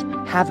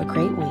podcast. Have a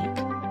great week.